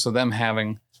connection. So them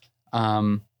having...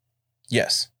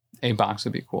 yes, a box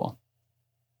would be cool.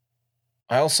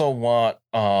 I also want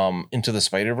Into the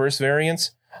Spider-Verse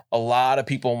variants. A lot of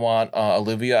people want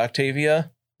Olivia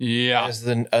Octavia. Yeah, as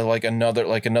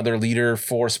the another leader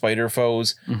for Spider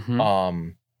Foes.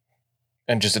 Mm-hmm.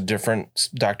 And just a different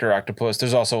Dr. Octopus.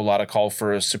 There's also a lot of call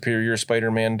for a superior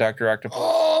Spider-Man Dr. Octopus.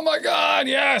 Oh my God,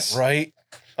 yes. Right?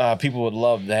 People would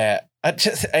love that.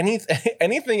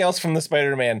 Anything else from the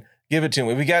Spider-Man, give it to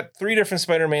me. We got 3 different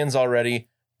Spider-Mans already.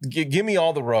 Give me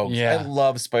all the rogues. Yeah. I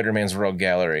love Spider-Man's rogue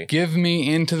gallery. Give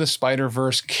me Into the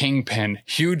Spider-Verse Kingpin.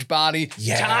 Huge body,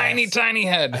 tiny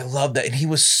head. I love that. And he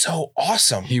was so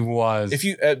awesome. He was. If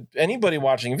you anybody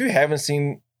watching, if you haven't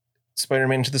seen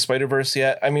Spider-Man Into the Spider-Verse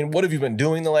yet. I mean, what have you been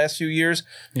doing the last few years?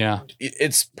 Yeah.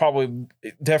 It's probably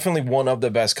definitely one of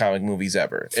the best comic movies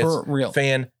ever. For real.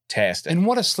 Fantastic. And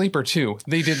what a sleeper, too.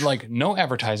 They did like no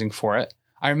advertising for it.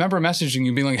 I remember messaging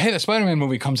you being like, hey, the Spider-Man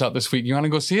movie comes out this week. You want to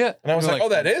go see it? And I was like, oh,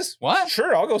 that is? What?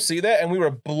 Sure, I'll go see that. And we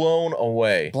were blown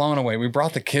away. Blown away. We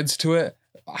brought the kids to it.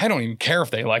 I don't even care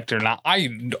if they liked it or not. I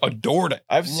adored it.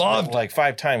 I've loved it like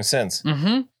 5 times since.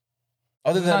 Mm-hmm.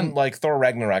 Other than like Thor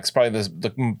Ragnarok's probably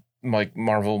the like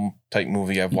Marvel type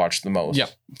movie I've watched the most.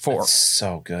 Yep. It's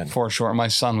so good. For sure. My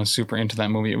son was super into that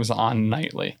movie. It was on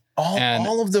nightly.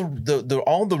 All of the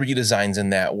redesigns in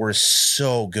that were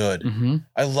so good. Mm-hmm.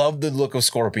 I love the look of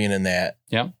Scorpion in that.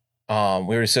 Yep. We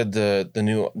already said the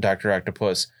new Dr.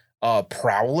 Octopus.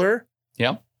 Prowler.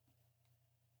 Yep.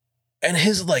 And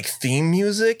his like theme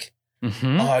music.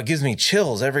 Mm-hmm. It gives me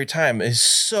chills every time. It's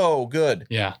so good.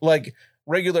 Yeah. Like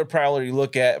regular Prowler you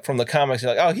look at from the comics,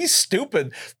 you're like, oh, he's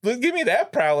stupid. Give me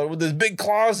that Prowler with his big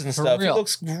claws and stuff. He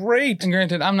looks great. And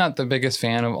granted, I'm not the biggest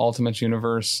fan of Ultimate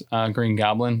Universe Green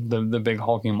Goblin, the big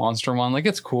hulking monster one. Like,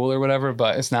 it's cool or whatever,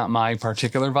 but it's not my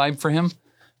particular vibe for him.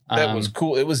 That was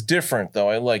cool. It was different, though.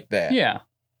 I like that. Yeah.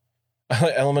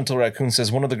 Elemental Raccoon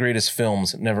says, one of the greatest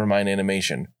films, never mind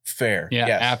animation. Fair. Yeah,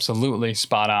 yes. Absolutely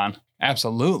spot on.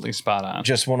 Absolutely spot on.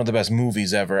 Just one of the best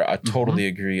movies ever. I totally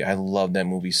agree. I love that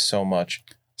movie so much.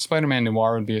 Spider-Man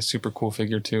Noir would be a super cool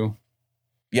figure too.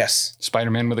 Yes.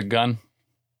 Spider-Man with a gun.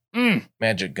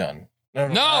 Magic gun. No,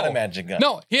 not a magic gun.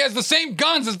 No, he has the same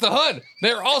guns as the Hood.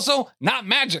 They're also not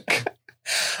magic.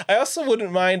 I also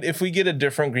wouldn't mind if we get a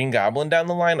different Green Goblin down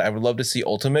the line. I would love to see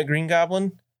Ultimate Green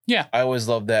Goblin. Yeah. I always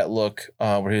loved that look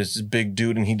where he was this big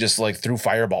dude and he just like threw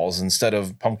fireballs instead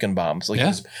of pumpkin bombs. Like he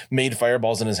just made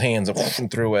fireballs in his hands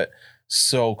and threw it.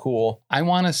 So cool. I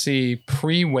want to see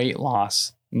pre-weight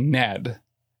loss Ned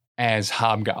as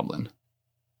Hobgoblin.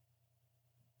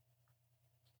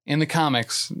 In the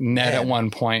comics, Ned at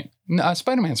one point,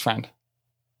 Spider-Man's friend.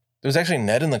 There was actually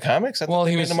Ned in the comics? I thought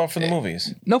they made him up for the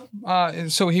movies. Nope.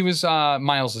 So he was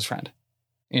Miles' friend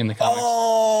in the comics.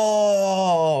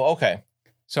 Oh, okay.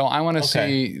 So I want to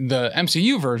see the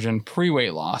MCU version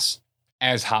pre-weight loss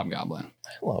as Hobgoblin.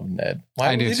 I love Ned.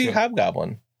 Why would he be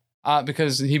Hobgoblin?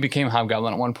 Because he became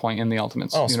Hobgoblin at one point in the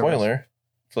Ultimates. Oh, spoiler.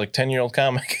 For like 10-year-old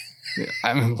comic.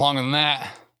 I mean, longer than that.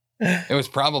 It was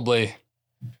probably...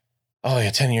 Oh,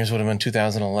 yeah, 10 years would have been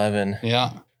 2011.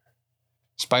 Yeah.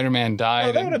 Spider-Man died.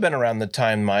 Oh, that would have been around the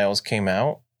time Miles came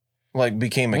out. Like,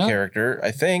 became a character,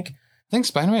 I think. I think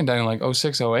Spider-Man died in like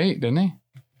 06, 08, didn't he?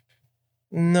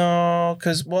 No,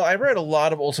 because, well, I read a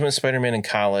lot of Ultimate Spider-Man in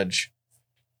college,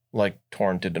 like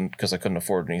torrented, because I couldn't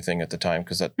afford anything at the time,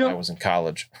 because I was in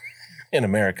college in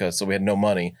America, so we had no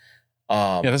money.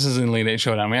 This is in Elite 8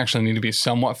 Showdown. We actually need to be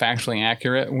somewhat factually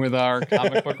accurate with our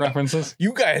comic book references.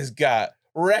 You guys got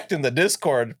wrecked in the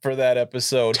Discord for that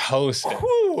episode. Toasted.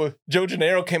 Whew. Joe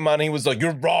Gennaro came on and he was like,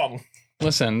 you're wrong.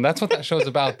 Listen, that's what that show's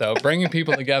about, though. Bringing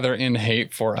people together in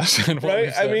hate for us.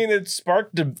 Right? I mean, it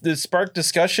sparked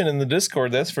discussion in the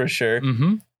Discord, that's for sure.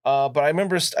 Mm-hmm. But I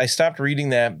remember I stopped reading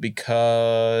that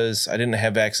because I didn't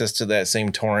have access to that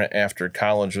same torrent after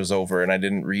college was over, and I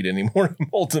didn't read any more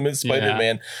Ultimate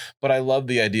Spider-Man. Yeah. But I love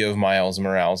the idea of Miles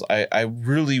Morales. I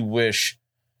really wish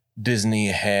Disney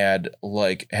had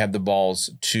the balls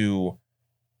to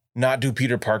not do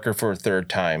Peter Parker for a third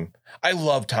time. I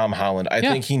love Tom Holland. I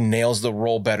think he nails the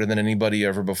role better than anybody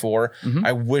ever before. Mm-hmm.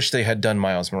 I wish they had done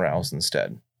Miles Morales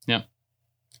instead. Yeah.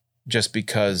 Just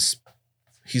because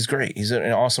he's great. He's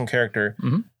an awesome character.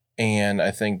 Mm-hmm. And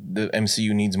I think the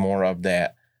MCU needs more of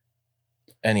that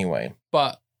anyway.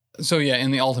 But so, yeah,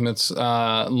 in the Ultimates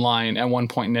line, at one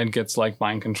point, Ned gets like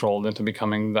mind controlled into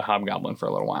becoming the Hobgoblin for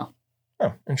a little while.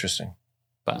 Oh, interesting.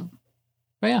 But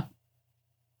yeah.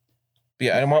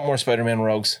 Yeah, I want more Spider-Man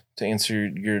rogues to answer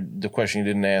the question you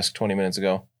didn't ask 20 minutes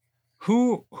ago.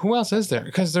 Who else is there?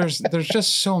 Because there's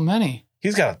just so many.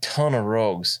 He's got a ton of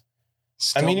rogues.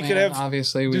 Still, I mean, you could have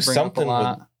obviously we do bring something up a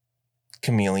lot. With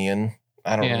Chameleon.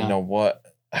 I don't really know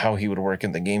how he would work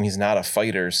in the game. He's not a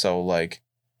fighter, so like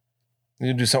you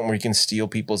could do something where you can steal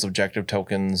people's objective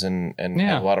tokens and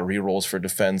have a lot of rerolls for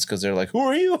defense because they're like, who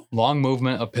are you? Long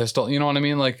movement, a pistol. You know what I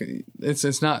mean? Like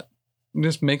it's not.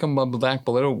 Just make them a Black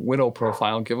Widow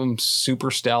profile. Give them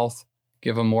super stealth.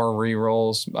 Give them more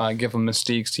rerolls. Give them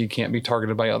mystiques so he can't be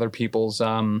targeted by other people's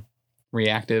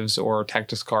reactives or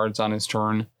tactics cards on his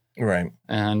turn. Right.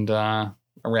 And a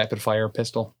rapid fire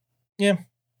pistol. Yeah.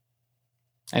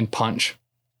 And punch.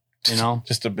 You know?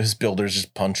 Just his builders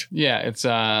just punch. Yeah, it's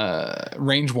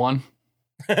range 1.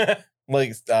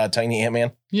 Like Tiny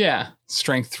Ant-Man? Yeah.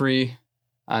 Strength 3.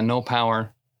 No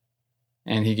power.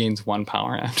 And he gains 1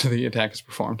 power after the attack is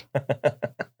performed.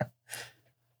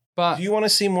 But do you want to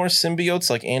see more symbiotes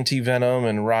like Anti-Venom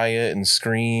and Riot and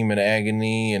Scream and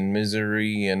Agony and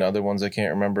Misery and other ones I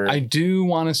can't remember? I do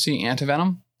want to see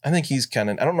Anti-Venom. I think he's kind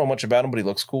of, I don't know much about him, but he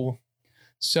looks cool.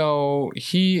 So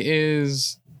he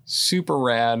is super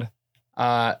rad.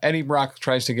 Eddie Brock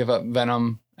tries to give up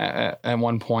Venom at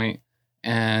one point,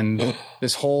 and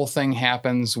this whole thing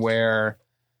happens where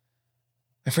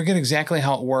I forget exactly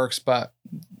how it works, but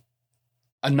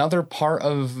another part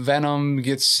of Venom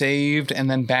gets saved and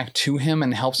then back to him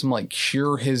and helps him like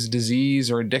cure his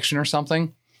disease or addiction or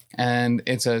something. And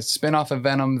it's a spinoff of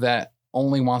Venom that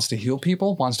only wants to heal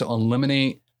people, wants to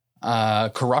eliminate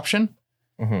corruption.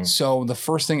 Mm-hmm. So the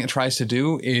first thing it tries to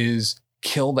do is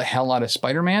kill the hell out of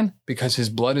Spider-Man because his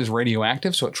blood is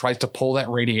radioactive. So it tries to pull that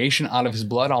radiation out of his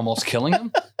blood, almost killing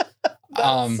him.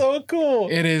 That's so cool.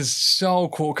 It is so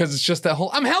cool because it's just that whole,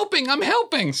 I'm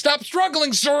helping. Stop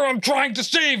struggling, sir. I'm trying to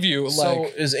save you. So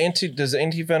does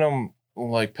Anti-Venom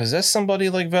like possess somebody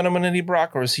like Venom and Eddie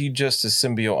Brock, or is he just a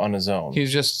symbiote on his own?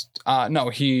 He's just, no,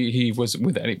 he was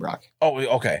with Eddie Brock. Oh,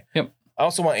 okay. Yep. I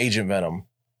also want Agent Venom.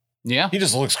 Yeah. He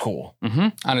just looks cool.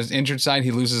 Mm-hmm. On his injured side, he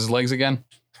loses his legs again.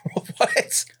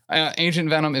 What? Agent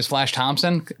Venom is Flash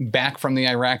Thompson back from the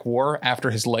Iraq War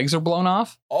after his legs are blown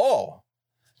off. Oh.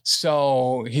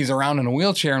 So he's around in a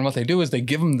wheelchair, and what they do is they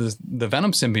give him the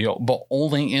Venom symbiote, but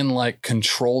only in like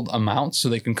controlled amounts so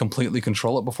they can completely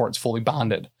control it before it's fully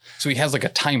bonded. So he has like a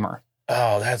timer.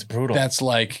 Oh, that's brutal. That's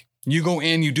like, you go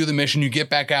in, you do the mission, you get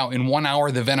back out. In 1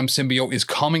 hour, the Venom symbiote is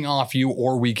coming off you,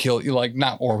 or we kill you. Like,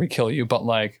 not or we kill you, but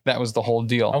like, that was the whole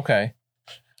deal. Okay.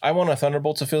 I want a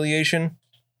Thunderbolts affiliation.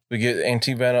 We get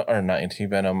Anti-Venom, or not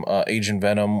Anti-Venom, Agent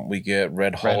Venom. We get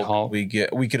Red Hulk. We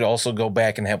could also go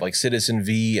back and have like Citizen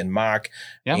V and Mach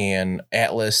and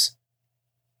Atlas.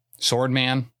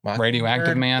 Swordman,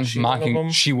 Radioactive Man,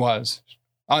 she was.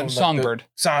 Songbird.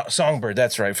 Songbird,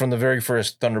 that's right. From the very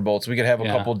first Thunderbolts. We could have a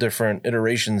couple different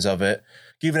iterations of it.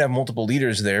 You even have multiple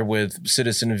leaders there with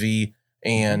Citizen V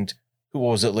and who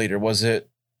was it later? Was it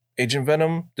Agent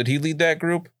Venom? Did he lead that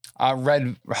group?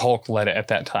 Red Hulk led it at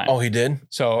that time. Oh, he did?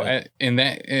 So in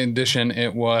that addition,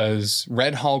 it was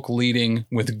Red Hulk leading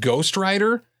with Ghost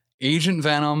Rider, Agent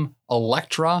Venom,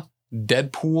 Elektra,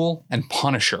 Deadpool, and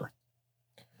Punisher.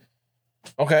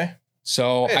 Okay.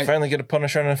 So I finally get a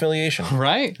Punisher on an affiliation.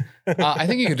 Right? I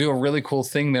think you could do a really cool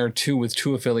thing there too with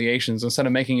two affiliations instead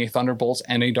of making a Thunderbolts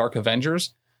and a Dark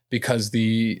Avengers, because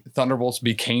the Thunderbolts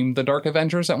became the Dark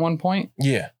Avengers at one point.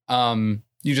 Yeah.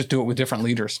 You just do it with different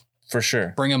leaders. For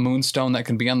sure. Bring a Moonstone that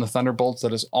can be on the Thunderbolts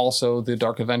that is also the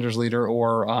Dark Avengers leader,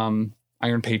 or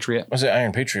Iron Patriot. I say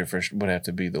Iron Patriot first would have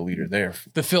to be the leader there.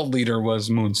 The field leader was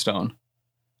Moonstone.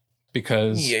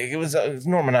 Because it was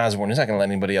Norman Osborn. He's not going to let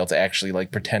anybody else actually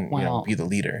like pretend, be the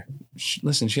leader.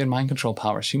 Listen, she had mind control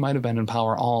power. She might have been in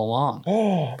power all along.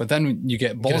 Oh, but then you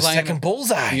get Bullseye. Second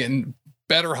Bullseye. You get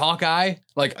better Hawkeye,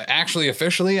 like actually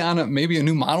officially on maybe a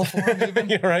new model for him. Even.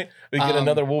 You're right. We get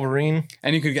another Wolverine,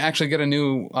 and you could actually get a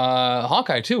new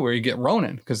Hawkeye too, where you get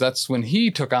Ronin, because that's when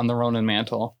he took on the Ronin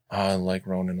mantle. I like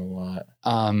Ronin a lot.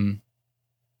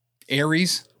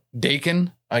 Ares,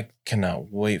 Daken. I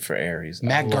cannot wait for Ares.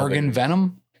 Matt Gargan,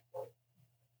 Venom.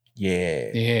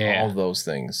 Yeah. All those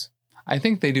things. I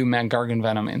think they do Matt Gargan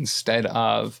Venom instead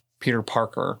of Peter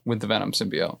Parker with the Venom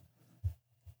symbiote.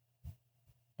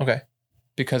 Okay.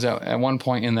 Because at one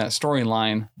point in that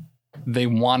storyline, they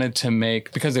wanted to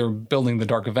make, because they were building the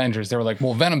Dark Avengers, they were like,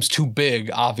 well, Venom's too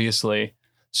big, obviously.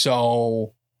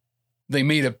 So they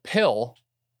made a pill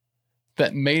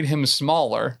that made him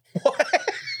smaller. What?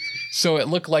 So it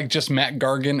looked like just Matt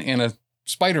Gargan in a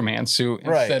Spider-Man suit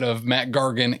instead of Matt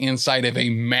Gargan inside of a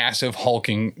massive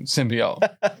hulking symbiote.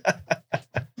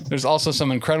 There's also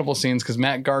some incredible scenes because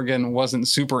Matt Gargan wasn't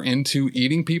super into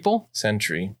eating people.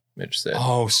 Sentry, Mitch said.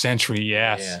 Oh, Sentry,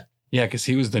 yes. Yeah, because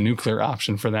he was the nuclear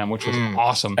option for them, which was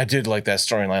awesome. I did like that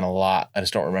storyline a lot. I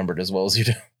just don't remember it as well as you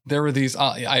do. There were these,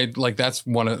 that's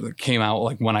one that came out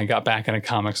like when I got back into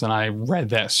comics, and I read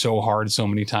that so hard so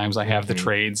many times. I have the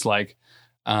trades, like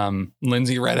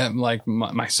Lindsay read it, like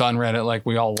my son read it, like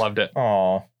we all loved it.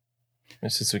 Oh,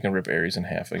 it's just we can rip Ares in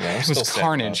half again. It was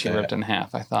Carnage he ripped in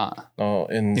half, I thought. Oh,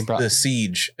 in the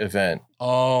Siege event.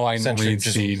 Oh, I know.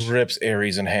 Just Siege rips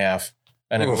Ares in half,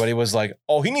 and everybody was like,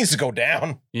 "Oh, he needs to go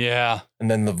down." Yeah, and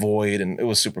then the Void, and it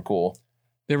was super cool.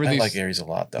 There were I like Ares a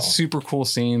lot, though. Super cool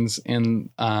scenes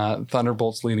in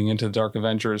Thunderbolts leading into the Dark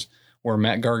Avengers where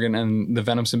Matt Gargan and the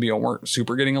Venom symbiote weren't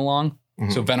super getting along. Mm-hmm.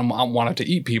 So Venom wanted to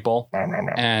eat people,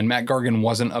 and Matt Gargan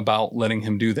wasn't about letting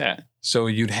him do that. So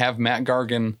you'd have Matt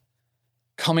Gargan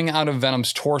coming out of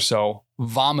Venom's torso,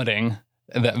 vomiting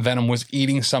that Venom was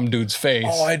eating some dude's face.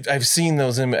 Oh, I've seen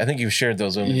those. I think you've shared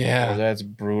those. Yeah. That's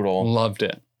brutal. Loved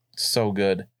it. So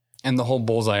good. And the whole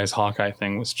Bullseye as Hawkeye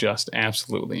thing was just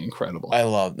absolutely incredible. I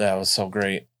love that. It was so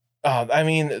great. I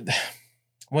mean,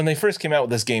 when they first came out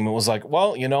with this game, it was like,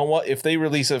 well, you know what? If they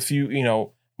release a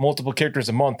few, multiple characters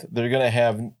a month, they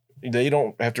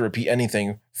don't have to repeat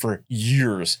anything for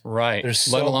years. Right.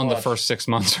 Let alone the first 6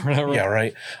 months or whatever. Yeah,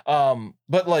 right.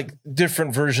 But like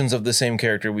different versions of the same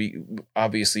character, we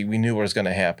knew what was going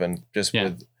to happen just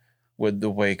with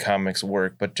the way comics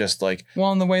work, but just like...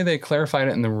 Well, and the way they clarified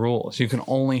it in the rules, you can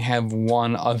only have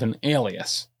one of an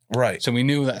alias. Right. So we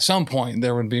knew that at some point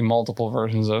there would be multiple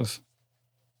versions of...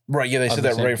 Right, yeah, they said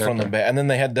that right from the bat. And then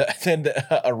they had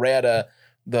errata,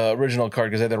 the original card,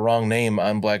 because they had the wrong name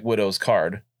on Black Widow's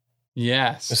card.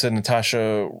 Yes. It said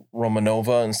Natasha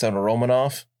Romanova instead of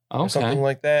Romanoff. Or something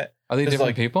like that. Are they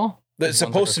different people? It's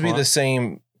supposed to be the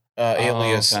same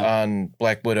alias on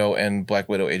Black Widow and Black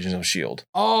Widow Agents of S.H.I.E.L.D.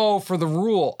 Oh, for the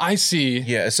rule. I see.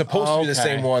 Yeah, it's supposed to be the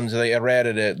same ones. They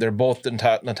errated it. They're both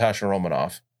Natasha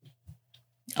Romanoff.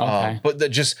 Okay. But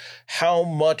just how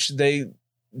much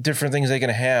different things they can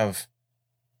have.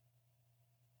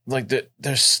 Like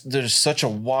there's such a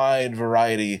wide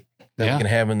variety that we can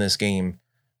have in this game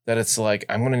that it's like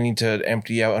I'm gonna need to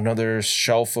empty out another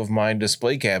shelf of my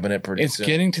display cabinet pretty soon. It's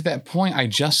getting to that point. I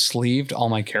just sleeved all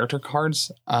my character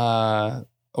cards over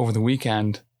the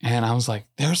weekend, and I was like,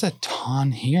 "There's a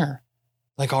ton here,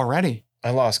 like already." I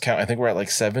lost count. I think we're at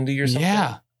like 70 or something.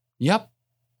 Yeah. Yep.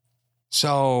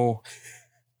 So.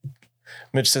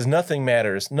 Mitch says nothing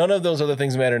matters. None of those other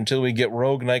things matter until we get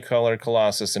Rogue, Nightcrawler,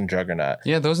 Colossus, and Juggernaut.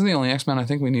 Yeah, those are the only X-Men I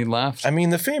think we need left. I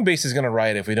mean, the fan base is going to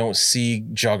riot if we don't see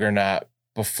Juggernaut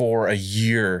before a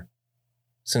year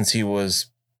since he was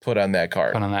put on that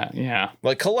card. Put on that, yeah.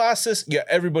 Like Colossus, yeah,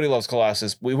 everybody loves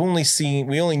Colossus. We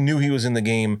only knew he was in the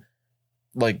game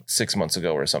like 6 months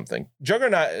ago or something.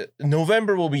 Juggernaut,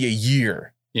 November will be a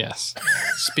year. Yes.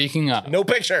 Speaking of. No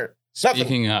picture.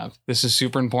 Speaking of, this is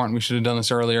super important. We should have done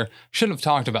this earlier. Should have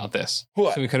talked about this.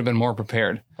 What? So we could have been more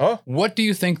prepared. Huh? What do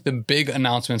you think the big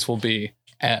announcements will be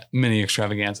at Mini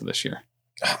Extravaganza this year?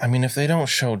 I mean, if they don't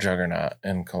show Juggernaut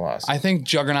and Colossus. I think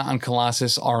Juggernaut and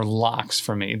Colossus are locks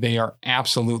for me. They are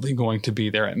absolutely going to be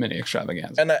there at Mini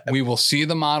Extravaganza. And we will see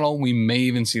the model. We may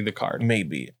even see the card.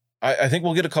 Maybe. I think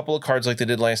we'll get a couple of cards like they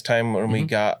did last time when we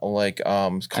got like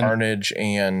Carnage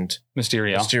and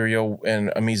Mysterio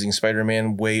and Amazing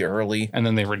Spider-Man way early. And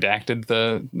then they redacted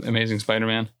the Amazing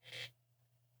Spider-Man.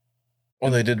 Well,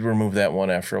 they did remove that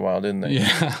one after a while, didn't they?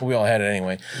 Yeah. We all had it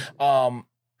anyway.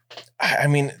 I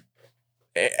mean,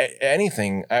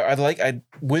 anything.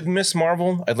 With Miss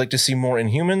Marvel, I'd like to see more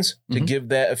Inhumans to give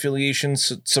that affiliation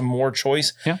some more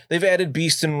choice. Yeah. They've added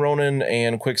Beast and Ronan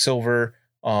and Quicksilver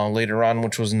later on,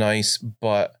 which was nice,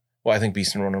 but I think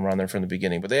Beast and Ronan were on there from the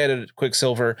beginning, but they added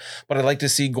Quicksilver. But I'd like to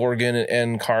see Gorgon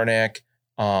and Karnak,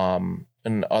 and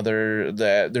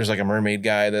there's like a mermaid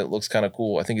guy that looks kind of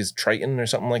cool. I think it's Triton or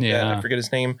something like that. I forget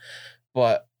his name,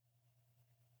 but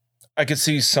I could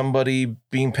see somebody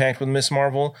being packed with Miss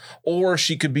Marvel, or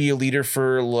she could be a leader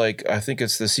for like, I think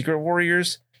it's the Secret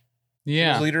Warriors.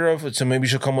 Yeah. Leader of, so maybe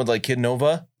she'll come with like Kid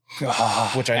Nova.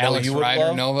 Which I know Alex you would Rider,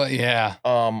 love. Nova, yeah.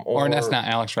 Or that's not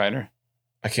Alex Rider.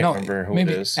 I can't remember who it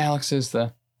is. Alex is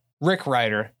Rick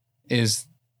Rider is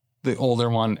the older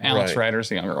one. Alex Rider is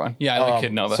the younger one. Yeah, I like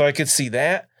Kid Nova. So I could see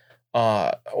that.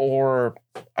 Or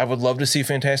I would love to see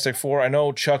Fantastic Four. I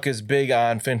know Chuck is big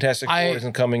on Fantastic Four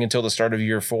isn't coming until the start of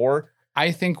year 4.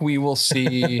 I think we will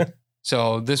see.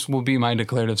 So this will be my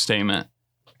declarative statement.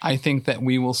 I think that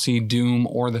we will see Doom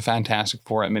or the Fantastic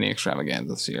Four at Mini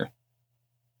Extravaganza this year.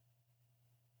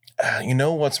 You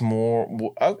know what's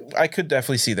more? I could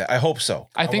definitely see that. I hope so.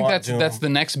 I think that's the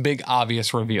next big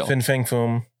obvious reveal. Fin Fang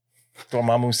Foom,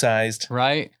 Dormammu sized,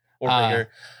 right? Or bigger.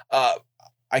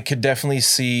 I could definitely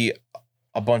see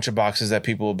a bunch of boxes that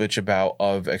people will bitch about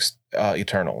of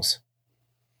Eternals.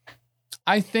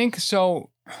 I think so.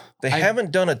 They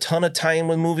haven't done a ton of tie-in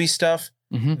with movie stuff.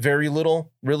 Very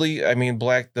little, really. I mean,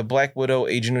 the Black Widow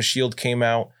Agent of S.H.I.E.L.D. came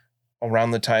out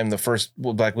around the time the first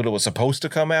Black Widow was supposed to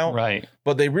come out. Right.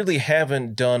 But they really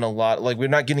haven't done a lot. Like, we're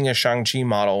not getting a Shang-Chi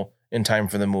model in time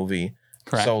for the movie.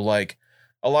 Correct. So, like,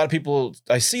 a lot of people,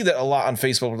 I see that a lot on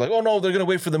Facebook. We're like, oh, no, they're going to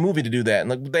wait for the movie to do that. And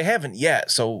like, they haven't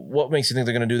yet. So what makes you think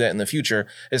they're going to do that in the future?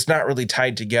 It's not really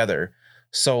tied together.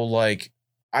 So, like,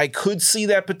 I could see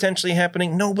that potentially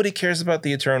happening. Nobody cares about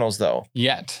the Eternals, though.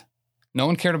 Yet. No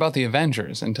one cared about the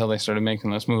Avengers until they started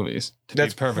making those movies.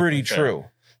 That's pretty true.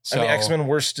 So, I mean, X-Men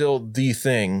were still the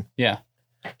thing. Yeah.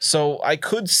 So I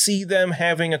could see them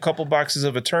having a couple boxes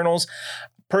of Eternals.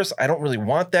 I don't really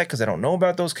want that because I don't know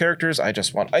about those characters. I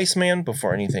just want Iceman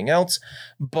before anything else.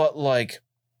 But like,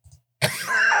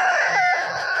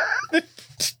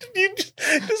 You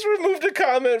just removed a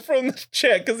comment from the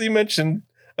chat because he mentioned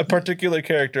a particular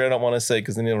character I don't want to say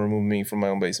because then he'll remove me from my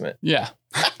own basement. Yeah.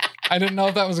 I didn't know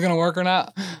if that was going to work or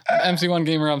not. MC1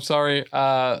 Gamer, I'm sorry.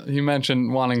 He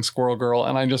mentioned wanting Squirrel Girl,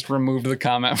 and I just removed the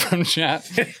comment from chat.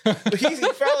 He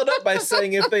followed up by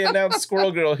saying if they announced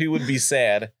Squirrel Girl, he would be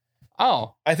sad.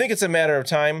 Oh. I think it's a matter of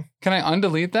time. Can I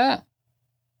undelete that?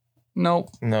 Nope.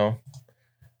 No.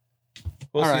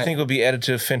 What else do you think will be added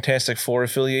to Fantastic Four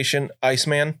affiliation?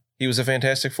 Iceman. He was a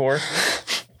Fantastic Four.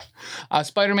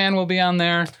 Spider-Man will be on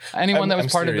there. Anyone that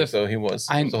was part of this. So he was.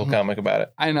 There was a whole comic about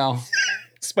it. I know.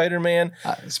 Spider-Man.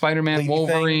 Spider-Man,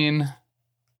 Wolverine.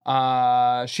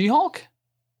 She-Hulk?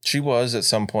 She was at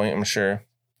some point, I'm sure.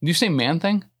 Did you say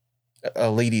Man-Thing? A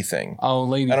lady thing. Oh,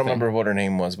 lady I don't remember what her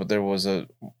name was, but there was a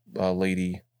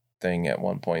lady thing at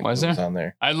one point. Was there? On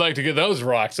there. I'd like to get those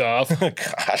rocks off. God.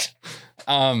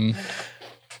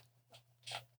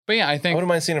 But yeah, I think... I wouldn't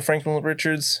mind seeing a Franklin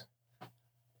Richards.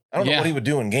 I don't know what he would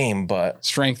do in game, but...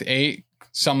 Strength 8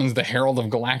 summons the Herald of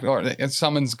Galactus, or it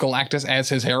summons Galactus as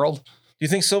his Herald. Do you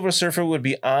think Silver Surfer would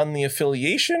be on the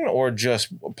affiliation or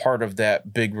just part of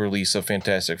that big release of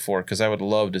Fantastic Four? Because I would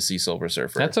love to see Silver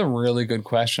Surfer. That's a really good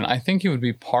question. I think he would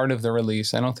be part of the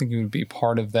release. I don't think he would be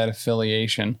part of that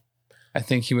affiliation. I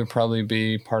think he would probably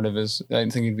be part of his... I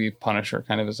think he'd be Punisher,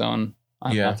 kind of his own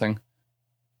nothing.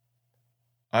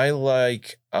 I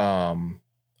like...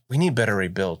 we need Beta Ray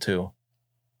Bill, too.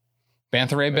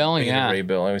 Bantha Ray Bill? Yeah. Ray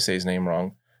Bill. I always say his name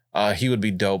wrong. He would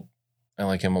be dope. I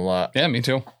like him a lot. Yeah, me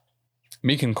too.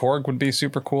 Meek and Korg would be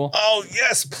super cool. Oh,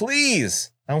 yes,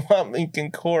 please. I want Meek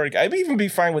and Korg. I'd even be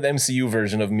fine with MCU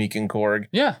version of Meek and Korg.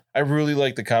 Yeah. I really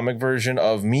like the comic version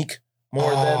of Meek more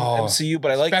than MCU,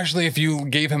 but I like... Especially if you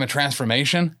gave him a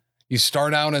transformation. You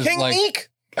start out as King Meek!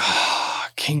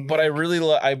 King. But I really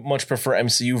I much prefer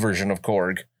MCU version of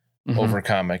Korg over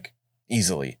comic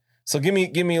easily. So give me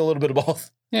a little bit of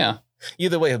both. Yeah.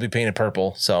 Either way, he'll be painted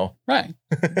purple. So right.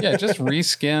 Yeah, just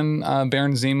reskin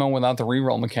Baron Zemo without the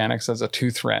reroll mechanics as a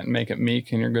 2-threat and make it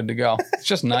Meek, and you're good to go. It's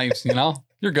just nice, you know.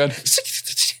 You're good.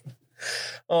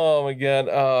 Oh my god.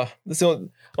 The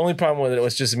only problem with it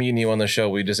was just me and you on the show.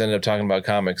 We just ended up talking about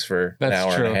comics for an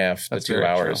hour and a half to 2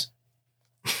 hours.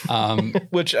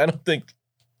 Which I don't think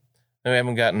we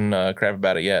haven't gotten crap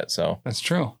about it yet. So that's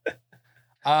true.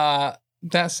 That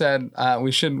said,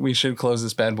 we should close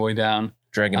this bad boy down.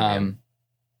 Dragon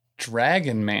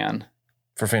Man.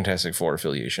 For Fantastic Four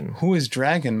affiliation. Who is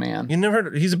Dragon Man? You never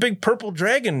heard? He's a big purple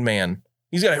dragon man.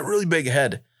 He's got a really big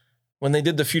head. When they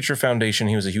did the Future Foundation,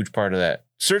 he was a huge part of that.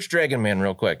 Search Dragon Man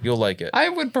real quick. You'll like it. I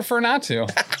would prefer not to.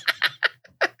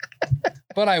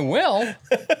 But I will.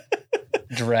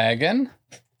 Dragon.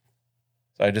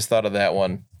 So I just thought of that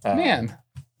one. Man.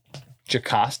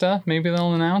 Jocasta, maybe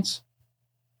they'll announce.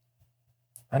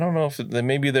 I don't know if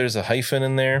maybe there's a hyphen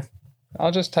in there.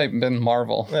 I'll just type in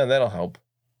Marvel. Yeah, that'll help.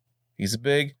 He's a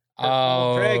big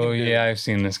dragon dude. Yeah, I've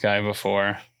seen this guy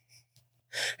before.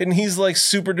 And he's like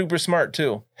super duper smart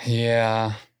too.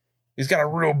 Yeah. He's got a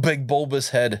real big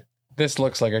bulbous head. This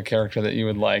looks like a character that you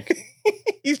would like.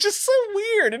 He's just so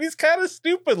weird and he's kind of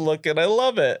stupid looking. I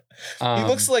love it. He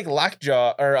looks like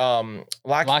Lockjaw or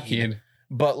Lockheed.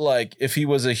 But like if he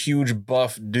was a huge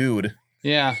buff dude.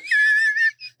 Yeah.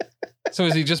 So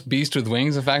is he just beast with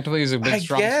wings effectively? He's a big,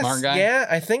 strong, smart guy? Yeah,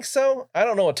 I think so. I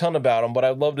don't know a ton about him, but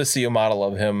I'd love to see a model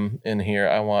of him in here.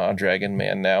 I want a Dragon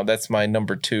Man now. That's my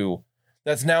number 2.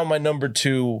 That's now my number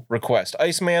 2 request.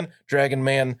 Iceman, Dragon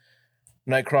Man,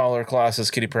 Nightcrawler,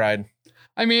 Colossus, Kitty Pryde.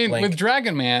 I mean, Link. With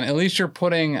Dragon Man, at least you're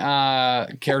putting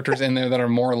characters in there that are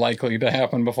more likely to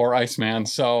happen before Iceman.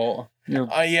 So you're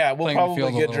we'll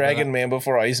probably get Dragon Man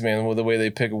before Iceman with the way they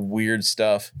pick weird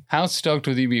stuff. How stoked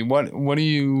would you be?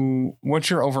 What's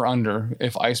your over under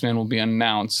if Iceman will be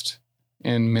announced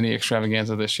in mini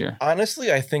extravaganza this year?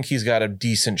 Honestly, I think he's got a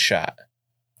decent shot.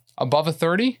 Above a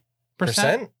 30%?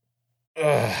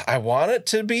 I want it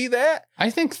to be that. I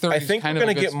think 30. I think we're going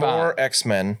to get more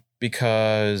X-Men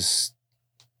because,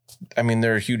 I mean,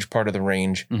 they're a huge part of the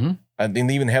range. Mm-hmm. And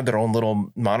they even have their own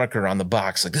little moniker on the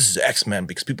box. Like, this is X-Men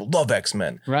because people love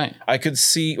X-Men. Right. I could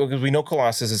see, because we know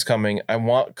Colossus is coming. I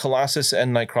want Colossus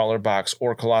and Nightcrawler box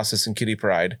or Colossus and Kitty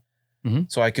Pryde. Mm-hmm.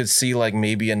 So I could see like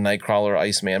maybe a Nightcrawler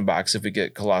Iceman box if we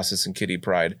get Colossus and Kitty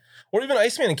Pryde. Or even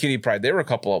Iceman and Kitty Pryde. They were a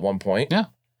couple at one point. Yeah.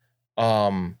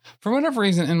 For whatever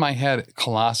reason, in my head,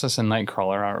 Colossus and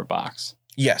Nightcrawler are a box.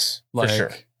 Yes, for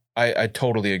sure. I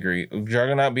totally agree.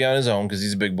 Juggernaut be on his own because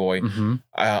he's a big boy. Mm-hmm.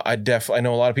 I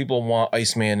know a lot of people want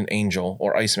Iceman and Angel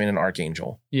or Iceman and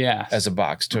Archangel. Yeah, as a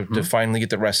box to finally get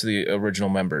the rest of the original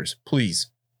members, please.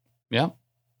 Yep.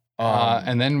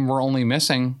 And then we're only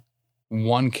missing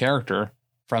one character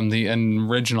from the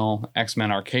original X-Men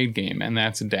arcade game, and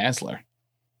that's a Dazzler.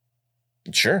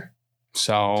 Sure.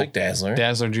 So take Dazzler.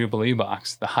 Dazzler Jubilee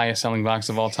box, the highest selling box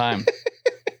of all time.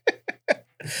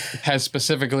 Has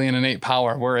specifically an innate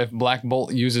power where if Black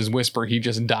Bolt uses Whisper, he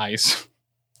just dies.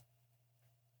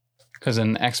 Because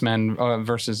in X-Men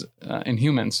versus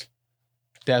Inhumans,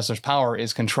 Dazzler's power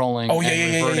is controlling and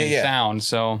reverting sound.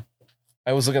 So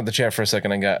I was looking at the chat for a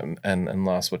second. I got and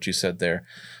lost what you said there.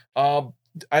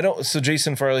 So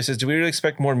Jason Farley says, do we really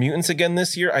expect more mutants again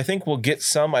this year? I think we'll get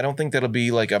some. I don't think that'll be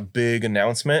like a big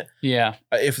announcement. Yeah.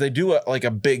 If they do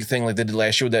a big thing like they did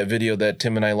last year with that video that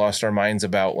Tim and I lost our minds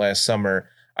about last summer,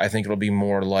 I think it'll be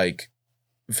more like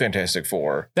Fantastic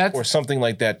Four or something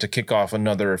like that to kick off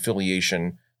another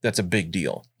affiliation. That's a big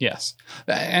deal. Yes.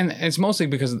 And it's mostly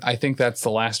because I think that's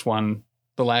the last one,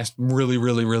 the last really,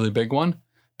 really, really big one,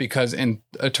 because in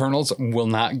Eternals will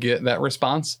not get that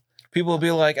response. People will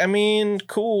be like, I mean,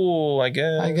 cool, I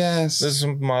guess. There's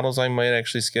some models I might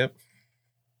actually skip.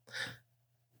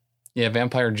 Yeah,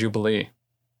 Vampire Jubilee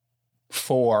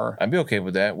 4. I'd be okay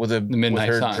with that. With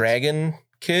her Suns. Dragon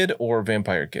kid or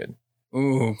vampire kid?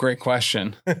 Ooh, great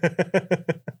question.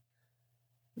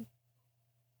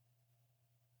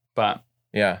 But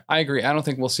yeah, I agree. I don't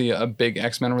think we'll see a big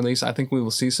X-Men release. I think we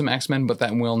will see some X-Men, but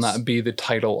that will not be the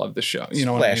title of the show. You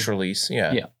know what I mean? Release,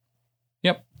 yeah. Yeah.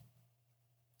 Yep.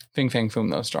 Fing Fang Foom,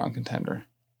 though, strong contender.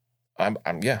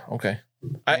 Okay.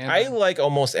 I like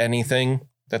almost anything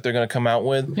that they're going to come out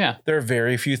with. Yeah. There are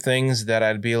very few things that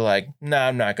I'd be like, nah,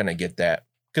 I'm not going to get that.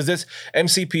 Because this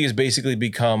MCP has basically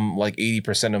become like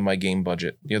 80% of my game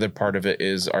budget. The other part of it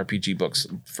is RPG books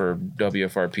for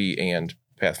WFRP and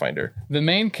Pathfinder. The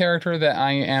main character that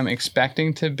I am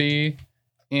expecting to be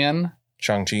in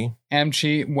Shang-Chi.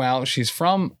 Well, she's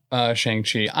from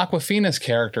Shang-Chi. Awkwafina's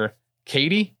character,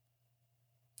 Katie,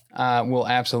 will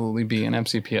absolutely be in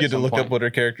MCP. You had to look up what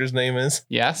her character's name is?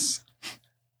 Yes.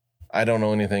 I don't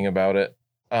know anything about it.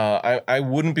 I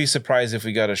wouldn't be surprised if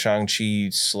we got a Shang-Chi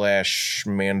 /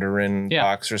 Mandarin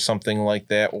box or something like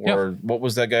that. Or what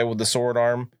was that guy with the sword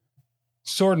arm?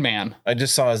 Swordman. I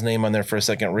just saw his name on there for a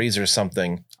second. Razor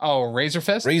something. Oh, Razor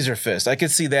Fist? Razor Fist. I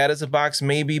could see that as a box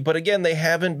maybe. But again, they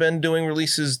haven't been doing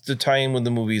releases to tie in with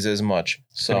the movies as much.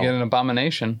 So could get an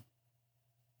Abomination.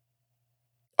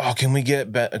 Oh, can we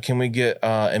get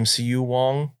MCU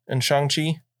Wong and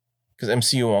Shang-Chi? Because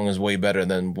MCU Wong is way better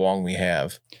than Wong we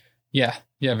have. Yeah,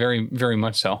 very, very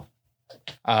much so.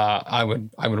 I would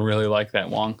really like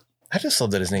that Wong. I just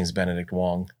love that his name's Benedict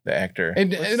Wong, the actor.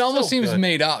 It almost seems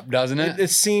made up, doesn't it? It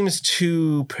seems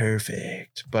too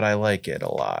perfect, but I like it a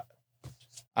lot.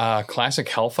 Classic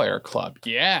Hellfire Club.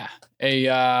 Yeah.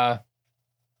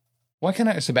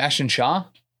 Sebastian Shaw?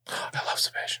 I love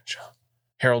Sebastian Shaw.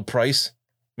 Harold Price.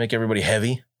 Make everybody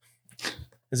heavy.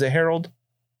 Is it Harold?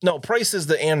 No, Price is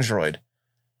the android.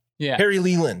 Yeah. Harry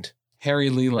Leland.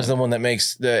 Is the one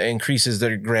that increases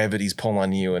their gravity's pull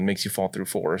on you and makes you fall through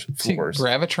floors.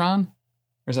 Gravitron?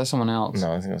 Or is that someone else?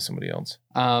 No, I think that's somebody else.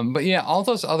 But yeah, all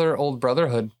those other old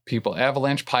Brotherhood people.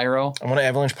 Avalanche Pyro. I want an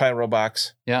Avalanche Pyro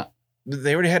box. Yeah.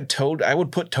 They already had Toad. I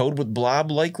would put Toad with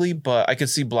Blob likely, but I could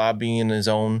see Blob being in his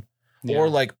own. Yeah. Or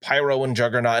like Pyro and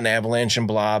Juggernaut and Avalanche and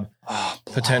Blob. Oh,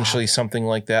 Blob. Potentially something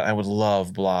like that. I would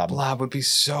love Blob. Blob would be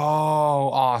so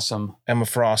awesome. Emma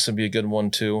Frost would be a good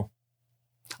one too.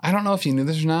 I don't know if you knew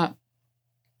this or not.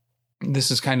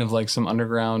 This is kind of like some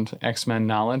underground X-Men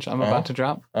knowledge I'm about to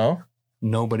drop. Oh?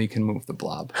 Nobody can move the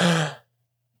Blob.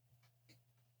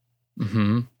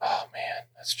 Mm-hmm. Oh, man.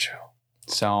 That's true.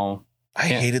 So... I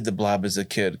hated the Blob as a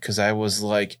kid because I was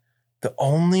like the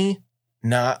only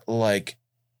not like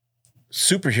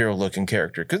superhero looking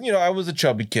character. Because, I was a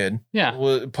chubby kid. Yeah.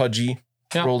 Pudgy,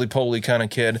 roly-poly kind of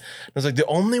kid. I was like the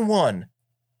only one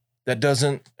that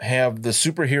doesn't have the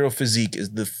superhero physique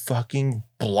is the fucking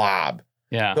Blob.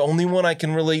 Yeah. The only one I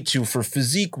can relate to for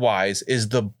physique wise is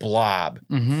the Blob.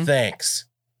 Mm-hmm. Thanks.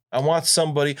 I want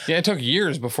somebody. Yeah, it took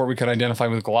years before we could identify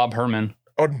with Glob Herman.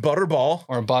 Or Butterball.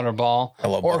 I love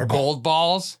Butterball. Or Gold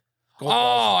Balls.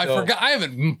 I forgot. I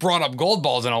haven't brought up Gold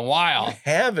Balls in a while. I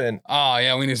haven't. Oh,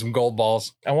 yeah, we need some Gold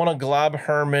Balls. I want a Glob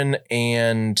Herman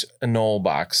and a Knoll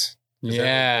box.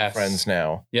 Yes. Friends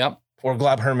now. Yep. Or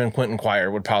Glob Herman, Quentin Quire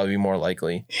would probably be more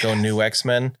likely. Yes. Go new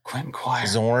X-Men. Quentin Quire.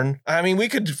 Zorn. I mean, we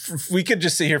could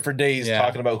just sit here for days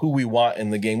talking about who we want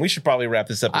in the game. We should probably wrap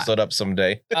this episode up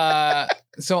someday.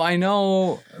 So I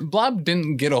know Blob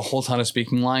didn't get a whole ton of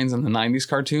speaking lines in the 90s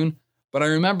cartoon, but I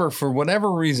remember for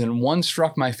whatever reason, one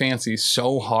struck my fancy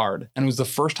so hard. And it was the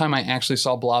first time I actually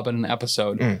saw Blob in an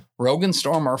episode. Rogue and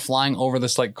Storm are flying over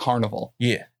this like carnival.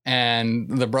 Yeah. And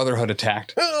the Brotherhood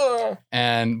attacked. Yeah.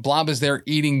 And Blob is there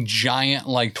eating giant,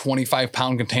 like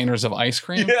 25-pound containers of ice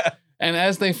cream. Yeah. And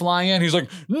as they fly in, he's like,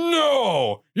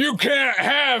 "No, you can't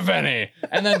have any."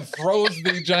 And then throws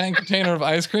the giant container of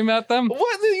ice cream at them.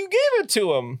 What? You gave it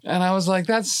to him. And I was like,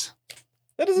 that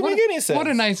doesn't make any sense. What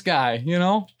a nice guy, you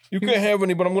know? You can't have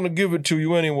any, but I'm going to give it to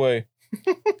you anyway.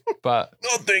 But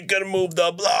nothing can move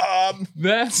the Blob.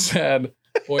 That said,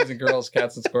 boys and girls,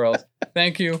 cats and squirrels,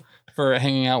 thank you for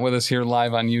hanging out with us here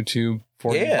live on YouTube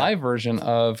for the live version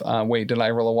of Wait, Did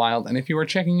I Roll a Wild? And if you are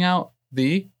checking out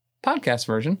the podcast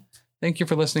version, thank you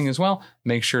for listening as well.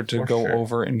 Make sure to go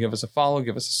over and give us a follow,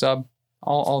 give us a sub,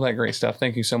 all that great stuff.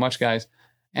 Thank you so much, guys.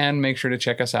 And make sure to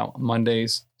check us out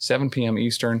Mondays, 7 p.m.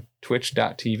 Eastern,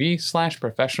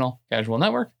 twitch.tv/professional casual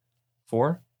network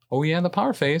for, the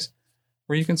Power Phase,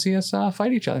 where you can see us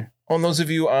fight each other. On those of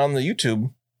you on the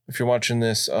YouTube, if you're watching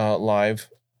this live,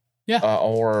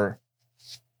 or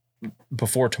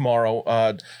before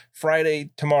tomorrow,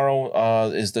 Friday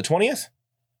tomorrow is the 20th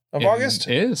of August.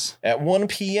 It is. At 1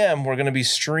 p.m., we're going to be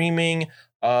streaming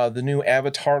the new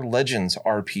Avatar Legends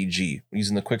RPG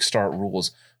using the quick start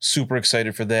rules. Super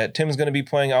excited for that. Tim's going to be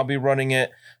playing. I'll be running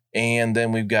it. And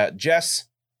then we've got Jess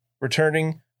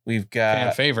returning. We've got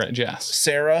fan favorite Jess.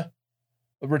 Sarah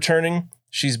returning.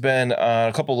 She's been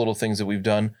a couple little things that we've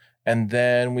done. And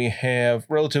then we have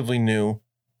relatively new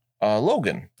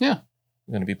Logan. Yeah.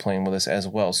 Going to be playing with us as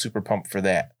well. Super pumped for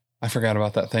that. I forgot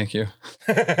about that. Thank you.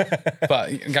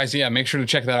 But guys, make sure to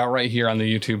check that out right here on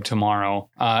the YouTube tomorrow.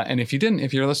 And if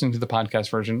you're listening to the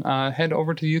podcast version, head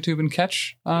over to YouTube and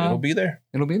catch. It'll be there.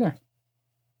 It'll be there.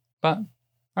 But all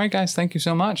right, guys, thank you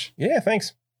so much. Yeah,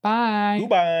 thanks. Bye.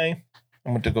 Goodbye. I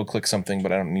went to go click something,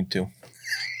 but I don't need to.